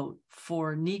stated, quote,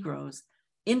 for Negroes,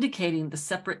 indicating the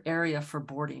separate area for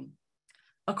boarding.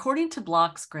 According to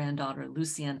Bloch's granddaughter,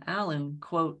 Lucienne Allen,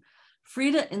 quote,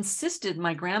 Frida insisted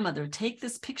my grandmother take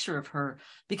this picture of her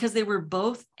because they were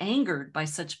both angered by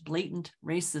such blatant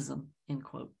racism, end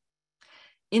quote.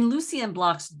 In Lucienne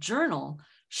Bloch's journal,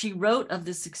 she wrote of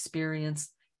this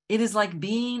experience, it is like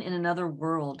being in another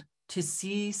world to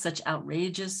see such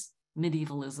outrageous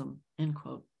medievalism, end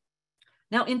quote.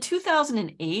 Now, in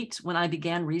 2008, when I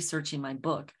began researching my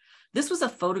book, this was a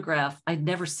photograph I'd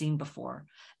never seen before,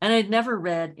 and I'd never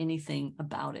read anything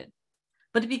about it.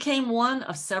 But it became one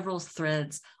of several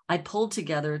threads I pulled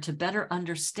together to better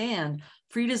understand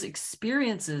Frida's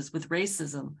experiences with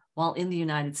racism while in the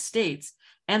United States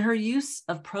and her use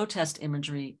of protest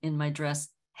imagery in My Dress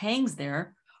Hangs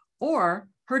There, or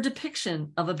her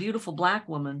depiction of a beautiful Black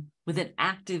woman with an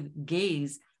active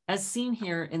gaze, as seen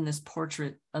here in this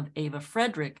portrait of Ava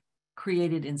Frederick,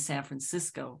 created in San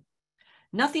Francisco.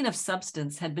 Nothing of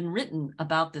substance had been written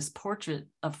about this portrait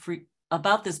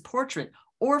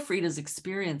or Frida's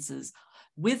experiences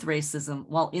with racism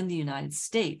while in the United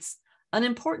States, an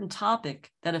important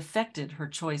topic that affected her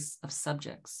choice of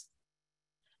subjects.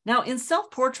 Now, in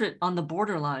Self-Portrait on the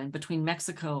Borderline between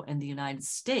Mexico and the United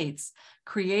States,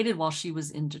 created while she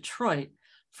was in Detroit,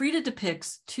 Frida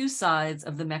depicts two sides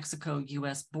of the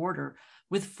Mexico-US border,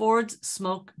 with Ford's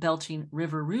smoke-belching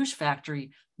River Rouge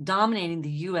factory dominating the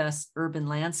US urban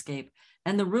landscape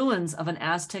and the ruins of an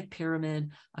Aztec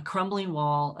pyramid, a crumbling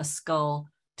wall, a skull,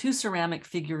 2 ceramic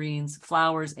figurines,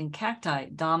 flowers, and cacti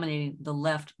dominating the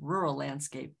left rural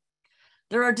landscape.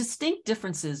 There are distinct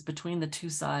differences between the 2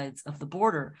 sides of the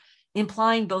border,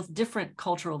 implying both different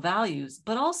cultural values,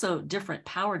 but also different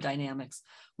power dynamics,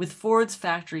 with Ford's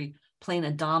factory playing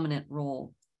a dominant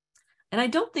role. And I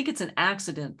don't think it's an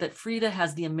accident that Frida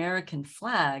has the American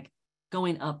flag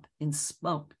going up in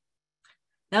smoke.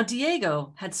 Now,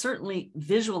 Diego had certainly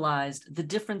visualized the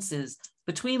differences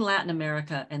between Latin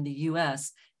America and the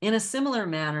US in a similar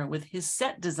manner with his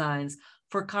set designs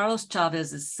for Carlos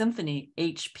Chavez's symphony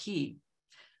HP.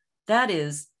 That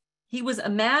is, he was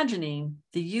imagining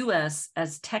the US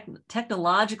as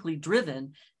technologically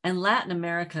driven and Latin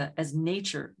America as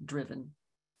nature driven.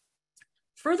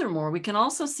 Furthermore, we can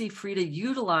also see Frida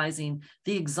utilizing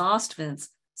the exhaust vents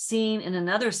seen in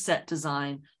another set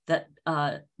design that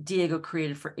Diego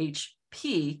created for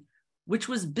HP, which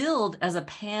was billed as a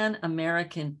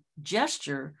Pan-American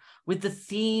gesture with the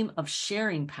theme of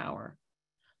sharing power.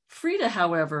 Frida,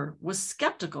 however, was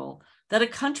skeptical that a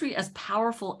country as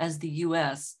powerful as the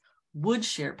US would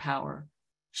share power.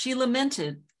 She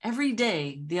lamented, every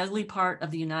day, the ugly part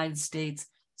of the United States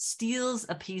steals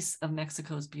a piece of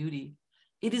Mexico's beauty.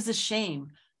 It is a shame,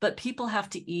 but people have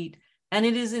to eat, and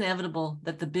it is inevitable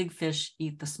that the big fish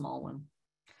eat the small one.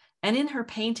 And in her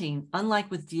painting,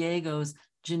 unlike with Diego's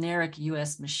generic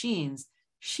US machines,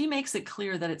 she makes it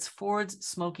clear that it's Ford's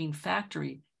smoking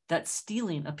factory that's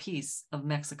stealing a piece of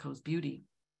Mexico's beauty.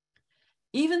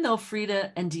 Even though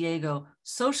Frida and Diego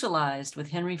socialized with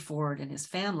Henry Ford and his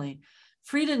family,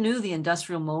 Frida knew the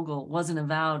industrial mogul was an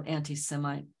avowed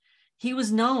anti-Semite. He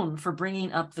was known for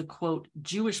bringing up the, quote,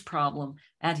 Jewish problem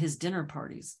at his dinner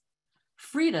parties.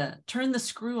 Frida turned the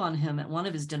screw on him at one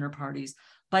of his dinner parties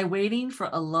by waiting for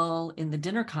a lull in the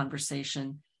dinner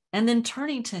conversation and then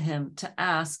turning to him to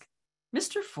ask,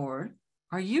 Mr. Ford,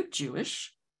 are you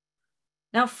Jewish?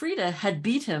 Now, Frida had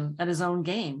beat him at his own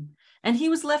game, and he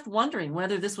was left wondering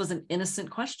whether this was an innocent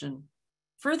question.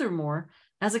 Furthermore,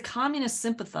 as a communist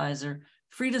sympathizer,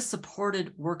 Frida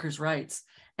supported workers' rights,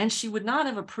 and she would not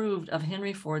have approved of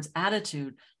Henry Ford's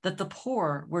attitude that the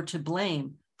poor were to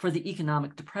blame for the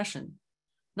economic depression.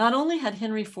 Not only had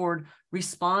Henry Ford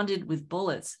responded with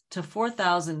bullets to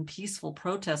 4,000 peaceful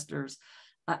protesters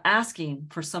asking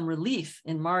for some relief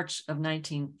in March of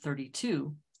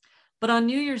 1932, but on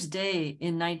New Year's Day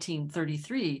in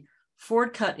 1933,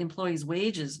 Ford cut employees'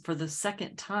 wages for the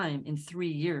second time in 3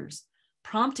 years,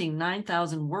 prompting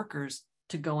 9,000 workers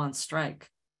to go on strike.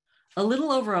 A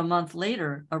little over a month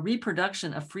later, a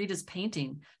reproduction of Frida's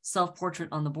painting, Self-Portrait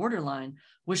on the Borderline,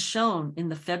 was shown in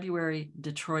the February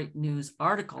Detroit News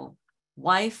article,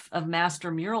 Wife of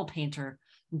Master Mural Painter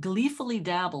Gleefully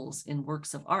Dabbles in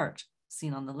Works of Art,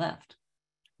 seen on the left.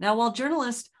 Now, while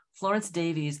journalist Florence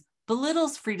Davies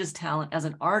belittles Frida's talent as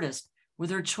an artist with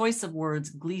her choice of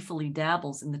words gleefully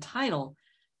dabbles in the title,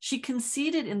 she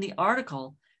conceded in the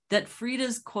article that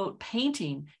Frida's, quote,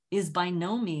 painting is by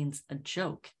no means a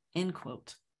joke, end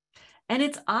quote. And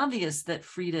it's obvious that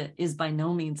Frida is by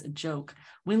no means a joke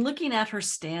when looking at her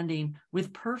standing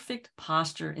with perfect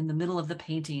posture in the middle of the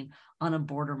painting on a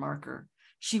border marker.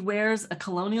 She wears a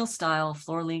colonial-style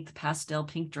floor-length pastel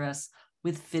pink dress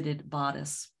with fitted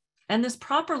bodice. And this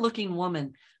proper-looking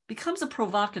woman becomes a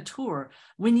provocateur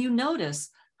when you notice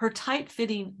her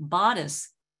tight-fitting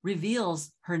bodice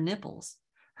reveals her nipples.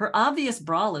 Her obvious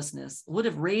bralessness would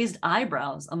have raised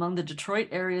eyebrows among the Detroit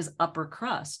area's upper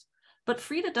crust, but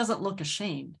Frida doesn't look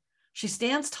ashamed. She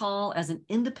stands tall as an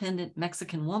independent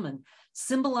Mexican woman,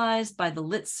 symbolized by the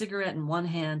lit cigarette in one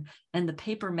hand and the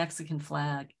paper Mexican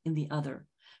flag in the other.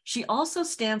 She also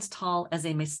stands tall as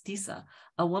a mestiza,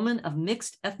 a woman of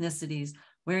mixed ethnicities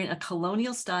wearing a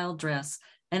colonial-style dress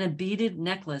and a beaded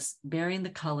necklace bearing the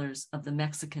colors of the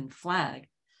Mexican flag.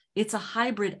 It's a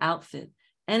hybrid outfit,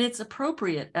 and it's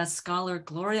appropriate, as scholar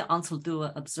Gloria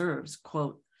Anzaldúa observes,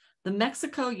 quote, the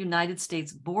Mexico-United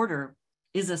States border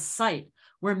is a site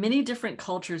where many different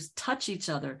cultures touch each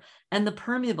other, and the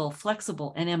permeable,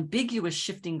 flexible, and ambiguous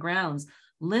shifting grounds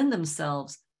lend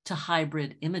themselves to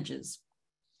hybrid images.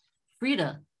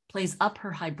 Frida plays up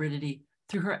her hybridity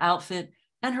through her outfit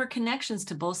and her connections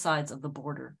to both sides of the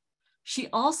border. She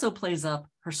also plays up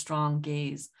her strong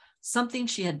gaze, something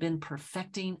she had been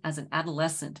perfecting as an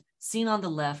adolescent, seen on the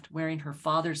left wearing her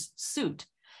father's suit,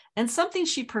 and something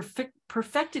she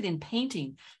perfected in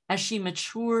painting as she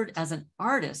matured as an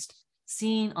artist,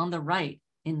 seen on the right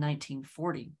in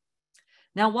 1940.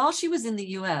 Now, while she was in the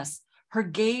US, her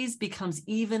gaze becomes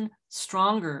even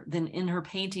stronger than in her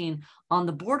painting on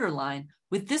the borderline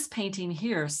with this painting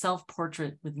here,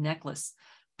 Self-Portrait with Necklace,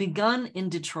 begun in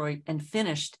Detroit and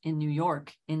finished in New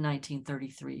York in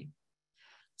 1933.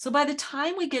 So by the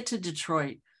time we get to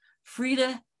Detroit,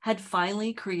 Frida had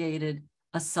finally created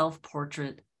a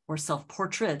self-portrait or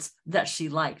self-portraits that she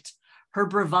liked. Her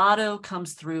bravado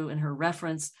comes through in her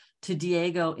reference to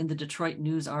Diego in the Detroit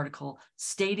News article,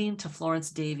 stating to Florence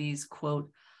Davies,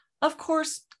 quote, "Of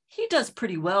course, he does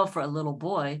pretty well for a little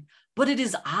boy, but it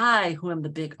is I who am the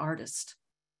big artist."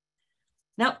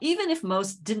 Now, even if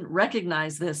most didn't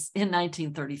recognize this in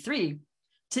 1933,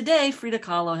 today Frida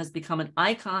Kahlo has become an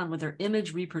icon with her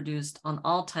image reproduced on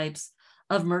all types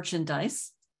of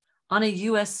merchandise, on a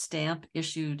US stamp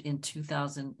issued in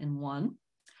 2001.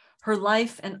 Her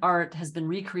life and art has been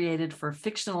recreated for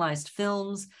fictionalized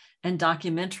films and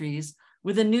documentaries,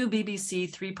 with a new BBC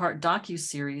 3-part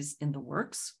docuseries in the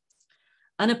works,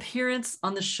 an appearance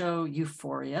on the show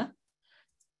Euphoria,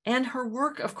 and her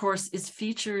work, of course, is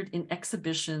featured in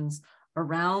exhibitions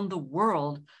around the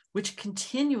world, which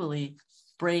continually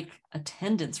break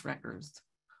attendance records.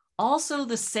 Also,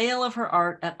 the sale of her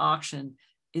art at auction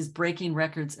is breaking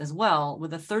records as well,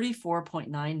 with a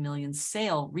 34.9 million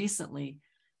sale recently,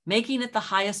 making it the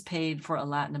highest paid for a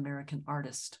Latin American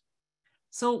artist.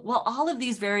 So while all of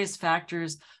these various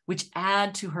factors, which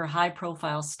add to her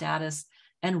high-profile status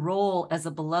and role as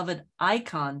a beloved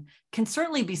icon, can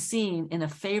certainly be seen in a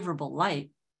favorable light,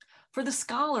 for the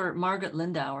scholar Margaret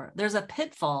Lindauer, there's a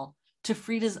pitfall to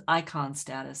Frida's icon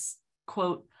status.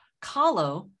 Quote,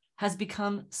 "Kahlo has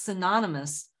become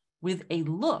synonymous with a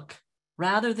look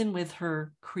rather than with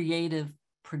her creative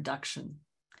production."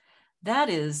 That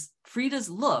is, Frida's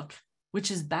look,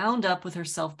 which is bound up with her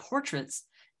self-portraits,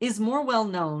 is more well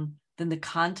known than the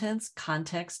contents,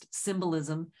 context,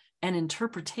 symbolism, and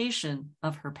interpretation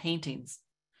of her paintings.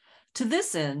 To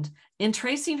this end, in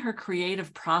tracing her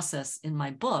creative process in my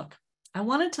book, I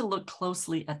wanted to look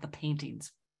closely at the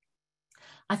paintings.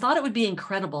 I thought it would be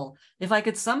incredible if I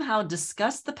could somehow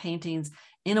discuss the paintings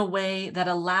in a way that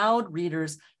allowed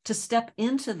readers to step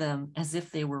into them as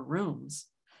if they were rooms.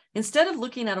 Instead of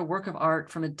looking at a work of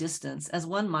art from a distance, as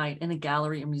one might in a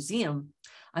gallery or museum,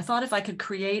 I thought if I could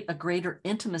create a greater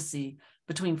intimacy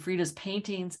between Frida's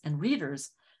paintings and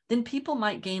readers, then people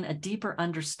might gain a deeper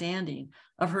understanding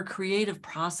of her creative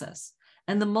process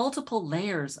and the multiple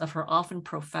layers of her often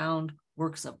profound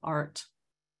works of art.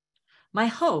 My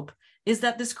hope is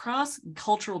that this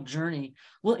cross-cultural journey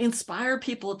will inspire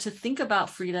people to think about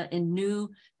Frida in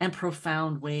new and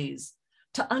profound ways,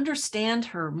 to understand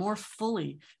her more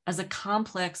fully as a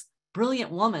complex,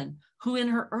 brilliant woman who in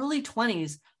her early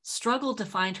 20s struggled to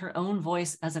find her own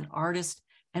voice as an artist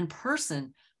and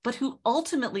person, but who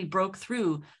ultimately broke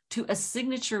through to a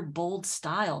signature bold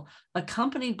style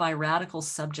accompanied by radical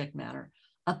subject matter,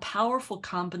 a powerful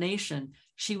combination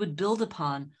she would build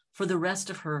upon for the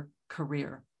rest of her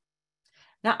career.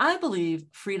 Now, I believe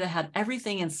Frida had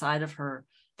everything inside of her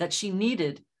that she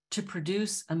needed to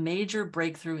produce a major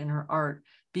breakthrough in her art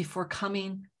before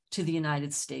coming to the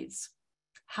United States.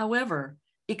 However,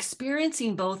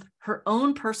 experiencing both her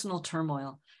own personal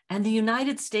turmoil and the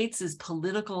United States'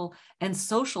 political and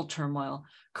social turmoil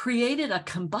created a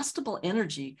combustible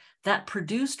energy that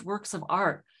produced works of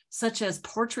art such as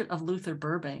Portrait of Luther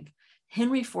Burbank,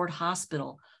 Henry Ford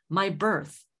Hospital, My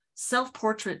Birth,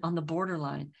 Self-Portrait on the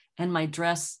Borderline, and My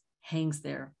Dress Hangs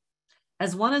There.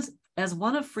 As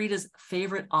one of Frida's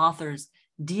favorite authors,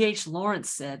 D.H. Lawrence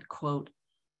said, quote,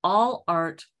 "All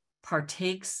art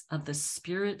partakes of the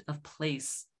spirit of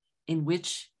place in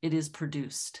which it is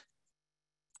produced."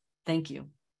 Thank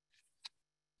you.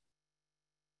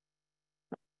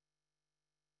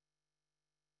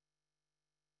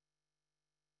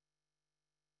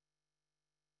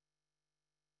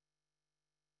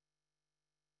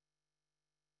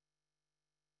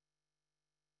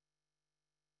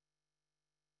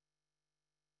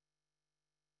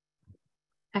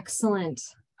 Excellent.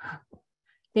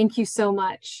 Thank you so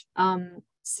much.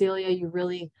 Celia, you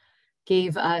really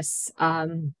gave us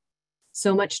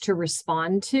so much to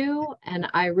respond to, and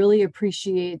I really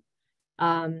appreciate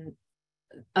the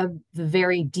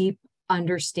very deep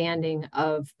understanding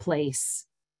of place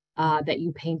that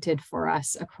you painted for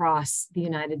us across the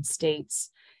United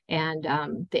States and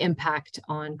the impact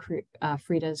on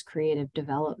Frida's creative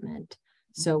development.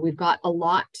 So we've got a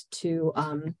lot to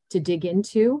dig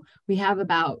into. We have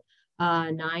about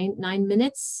 9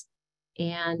 minutes,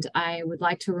 and I would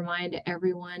like to remind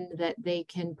everyone that they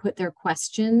can put their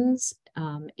questions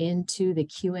into the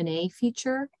Q&A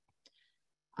feature.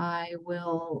 I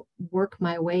will work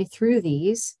my way through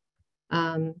these.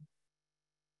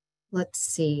 Let's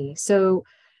see. So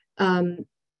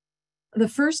The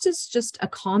first is just a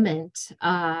comment.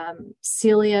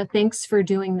 Celia, thanks for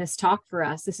doing this talk for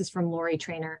us. This is from Lori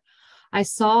Trainer. I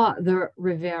saw the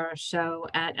Rivera show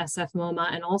at SF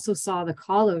MoMA and also saw the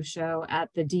Kahlo show at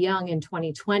the De Young in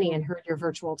 2020 and heard your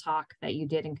virtual talk that you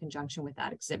did in conjunction with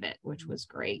that exhibit, which was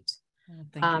great.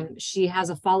 Thank you. She has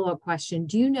a follow-up question.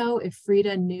 Do you know if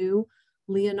Frida knew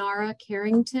Leonora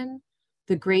Carrington,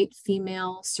 the great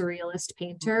female surrealist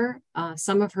painter?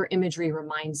 Some of her imagery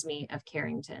reminds me of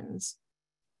Carrington's.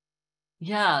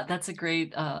 Yeah, that's a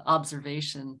great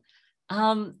observation.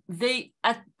 They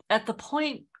at the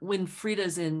point when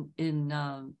Frida's in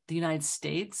the United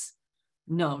States,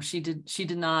 no, she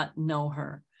did not know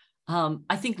her.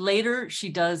 I think later she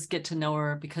does get to know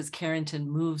her because Carrington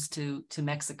moves to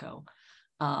Mexico,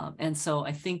 and so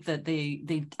I think that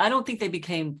I don't think they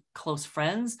became close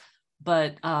friends,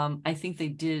 but I think they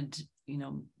did,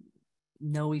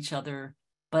 know each other.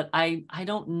 But I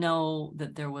don't know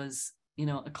that there was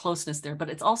a closeness there. But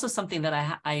it's also something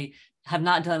that I have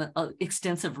not done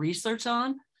extensive research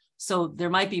on. So there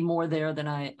might be more there than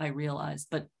I realized,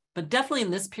 but definitely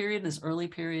in this period, this early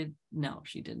period, no,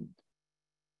 she didn't.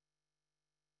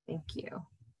 Thank you.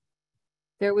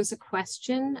 There was a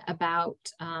question about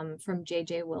from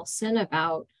JJ Wilson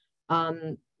about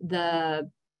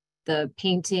the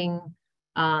painting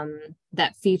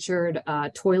that featured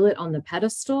a toilet on the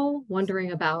pedestal,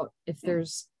 wondering about if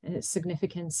there's a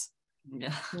significance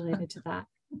related to that.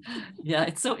 Yeah,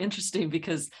 it's so interesting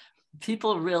because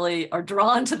people really are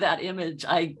drawn to that image.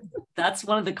 That's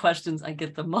one of the questions I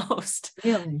get the most.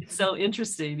 Really? It's so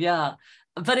interesting. Yeah.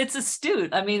 But it's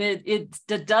astute. I mean,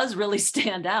 it does really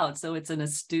stand out. So it's an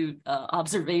astute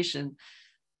observation.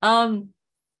 I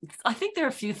think there are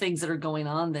a few things that are going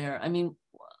on there. I mean,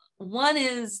 one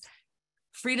is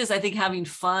Frida's, I think, having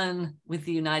fun with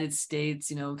the United States,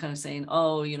 kind of saying,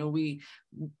 oh,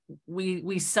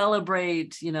 we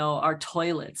celebrate, our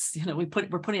toilets,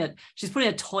 she's putting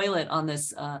a toilet on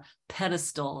this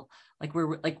pedestal,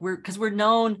 because we're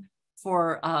known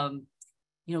for,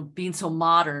 being so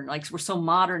modern, like we're so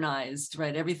modernized,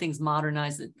 right? Everything's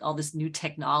modernized, all this new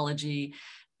technology.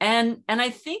 And I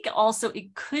think also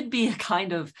it could be a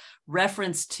kind of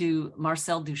reference to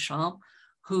Marcel Duchamp,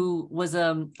 who was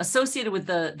associated with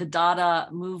the Dada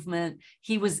movement.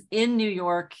 He was in New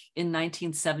York in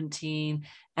 1917,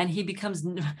 and he becomes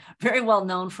very well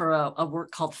known for a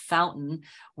work called Fountain,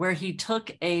 where he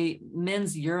took a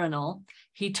men's urinal,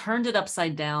 he turned it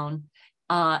upside down,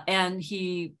 and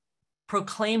he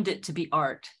proclaimed it to be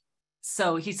art.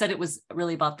 So he said it was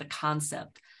really about the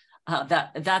concept.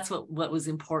 That's what was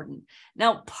important.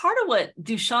 Now, part of what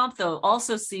Duchamp, though,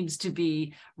 also seems to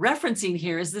be referencing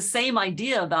here is the same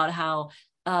idea about how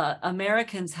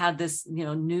Americans had this,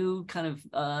 new kind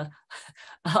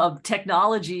of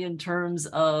technology in terms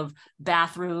of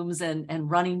bathrooms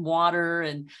and running water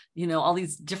and, all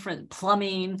these different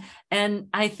plumbing. And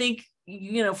I think,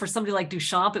 for somebody like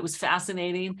Duchamp, it was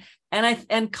fascinating.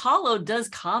 And Kahlo does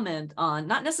comment on,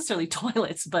 not necessarily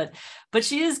toilets, but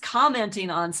she is commenting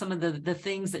on some of the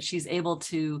things that she's able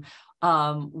to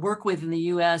work with in the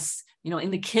US,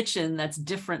 in the kitchen that's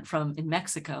different from in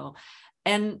Mexico.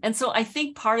 And so I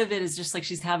think part of it is just like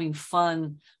she's having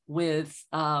fun with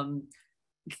a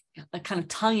kind of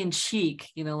tongue in cheek,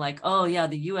 like, oh yeah,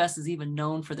 the US is even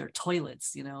known for their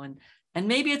toilets, and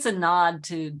maybe it's a nod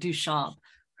to Duchamp,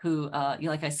 who,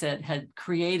 like I said, had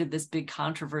created this big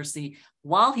controversy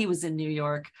while he was in New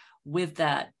York with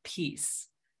that piece.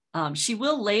 She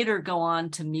will later go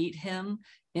on to meet him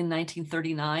in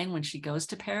 1939 when she goes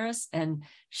to Paris, and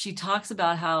she talks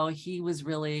about how he was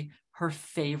really her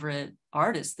favorite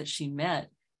artist that she met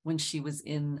when she was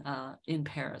in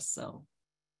Paris. So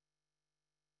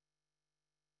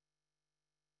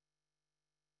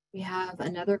we have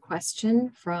another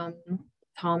question from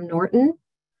Tom Norton.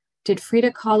 Did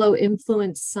Frida Kahlo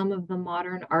influence some of the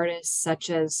modern artists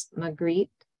such as Magritte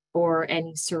or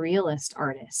any surrealist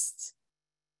artists?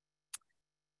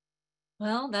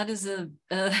 Well, that is a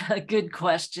good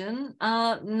question.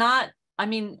 Magritte,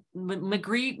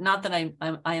 not that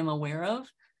I am aware of.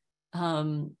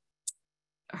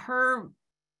 Her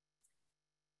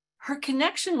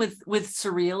connection with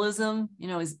surrealism,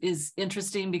 is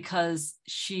interesting because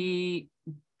she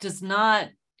does not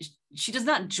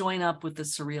join up with the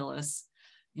surrealists.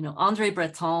 André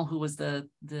Breton, who was the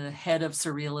head of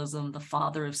surrealism, the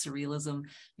father of surrealism,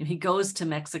 he goes to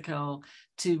Mexico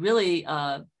to really,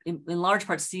 in large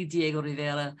part, see Diego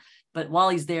Rivera. But while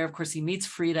he's there, of course, he meets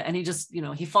Frida, and he just,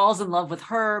 he falls in love with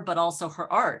her, but also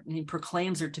her art, and he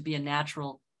proclaims her to be a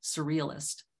natural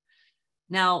surrealist.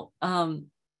 Now,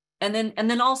 And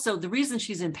then also the reason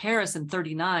she's in Paris in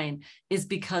 39 is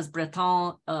because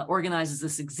Breton organizes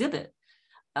this exhibit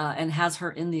and has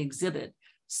her in the exhibit.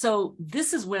 So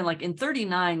this is when, like in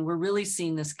 39, we're really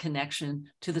seeing this connection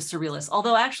to the surrealists.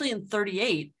 Although actually in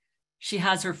 38, she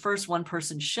has her first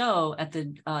one-person show at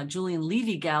the Julian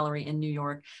Levy Gallery in New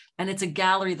York. And it's a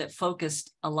gallery that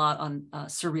focused a lot on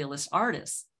surrealist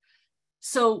artists.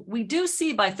 So we do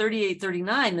see by 38,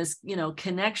 39, this,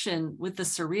 connection with the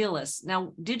surrealists.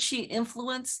 Now, did she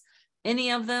influence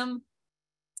any of them?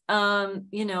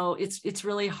 It's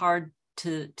really hard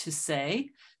to say.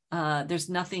 There's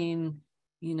nothing,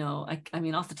 I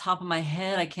mean, off the top of my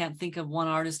head, I can't think of one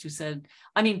artist who said,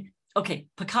 okay,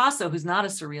 Picasso, who's not a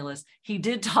surrealist, he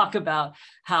did talk about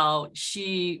how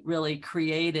she really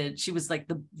created, she was like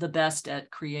the best at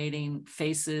creating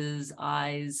faces,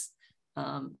 eyes,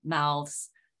 mouths.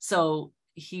 So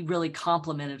he really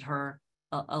complimented her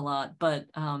a lot. But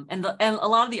and a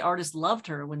lot of the artists loved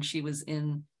her when she was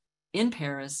in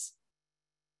Paris.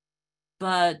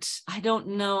 But I don't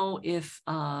know if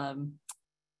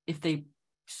they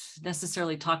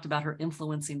necessarily talked about her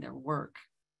influencing their work.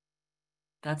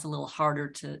 That's a little harder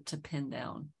to pin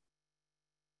down.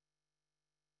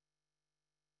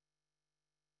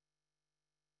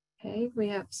 Okay, we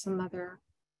have some other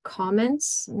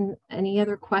comments. Any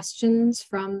other questions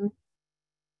from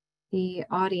the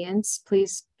audience?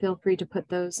 Please feel free to put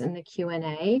those in the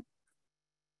Q&A.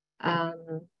 I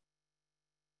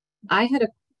had a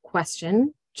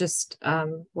question just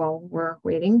while we're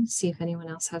waiting, see if anyone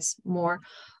else has more.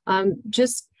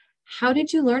 Just how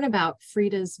did you learn about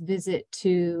Frida's visit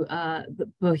to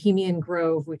the Bohemian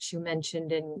Grove, which you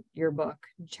mentioned in your book,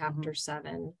 chapter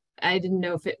 7? I didn't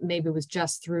know if it maybe was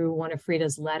just through one of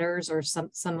Frida's letters or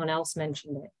someone else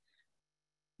mentioned it.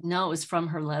 No, it was from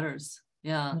her letters.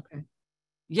 Yeah. Okay.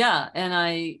 Yeah. And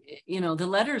the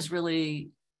letters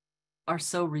really are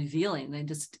so revealing. They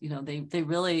just, they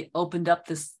really opened up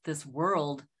this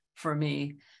world for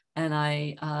me.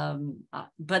 And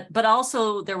but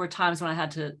also there were times when I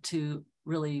had to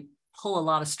really pull a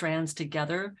lot of strands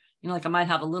together, like I might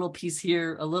have a little piece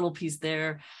here, a little piece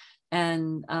there.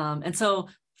 And so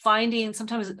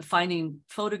sometimes finding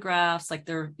photographs, like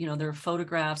there are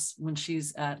photographs when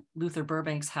she's at Luther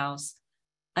Burbank's house.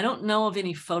 I don't know of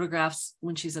any photographs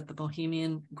when she's at the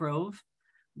Bohemian Grove,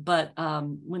 but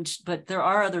but there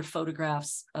are other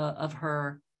photographs of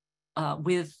her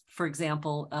with, for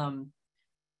example,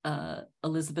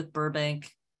 Elizabeth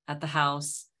Burbank at the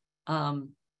house,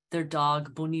 their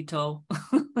dog Bonito,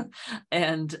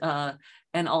 and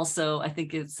also I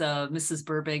think it's Mrs.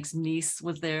 Burbank's niece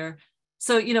was there.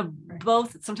 So,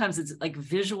 both, sometimes it's like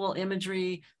visual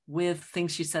imagery with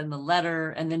things she said in the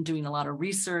letter, and then doing a lot of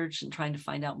research and trying to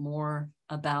find out more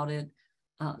about it.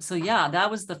 So yeah, that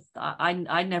was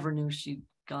I never knew she'd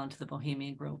gone to the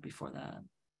Bohemian Grove before that.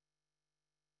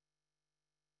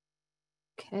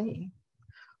 Okay.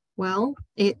 Well,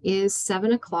 it is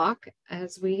 7 o'clock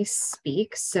as we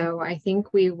speak, so I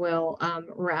think we will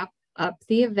wrap up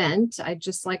the event. I'd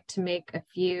just like to make a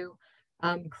few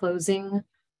closing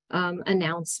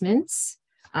announcements.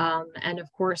 And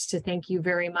of course, to thank you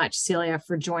very much, Celia,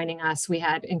 for joining us. We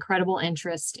had incredible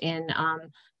interest in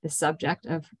the subject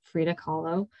of Frida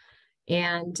Kahlo.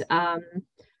 And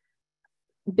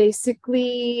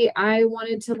basically, I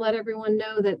wanted to let everyone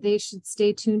know that they should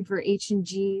stay tuned for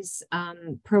H&G's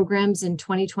programs in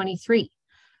 2023.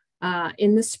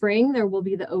 In the spring, there will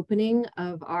be the opening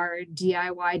of our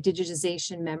DIY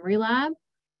Digitization Memory Lab,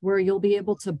 where you'll be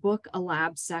able to book a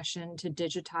lab session to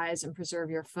digitize and preserve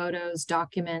your photos,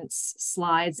 documents,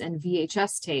 slides, and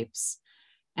VHS tapes.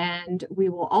 And we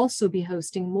will also be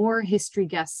hosting more history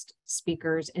guest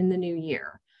speakers in the new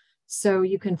year. So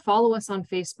you can follow us on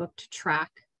Facebook to track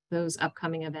those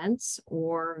upcoming events,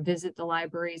 or visit the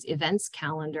library's events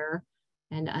calendar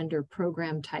and under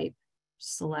program type,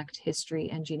 select history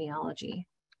and genealogy.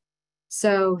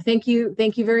 So thank you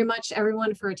very much,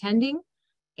 everyone, for attending.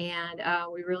 And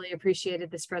we really appreciated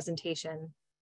this presentation.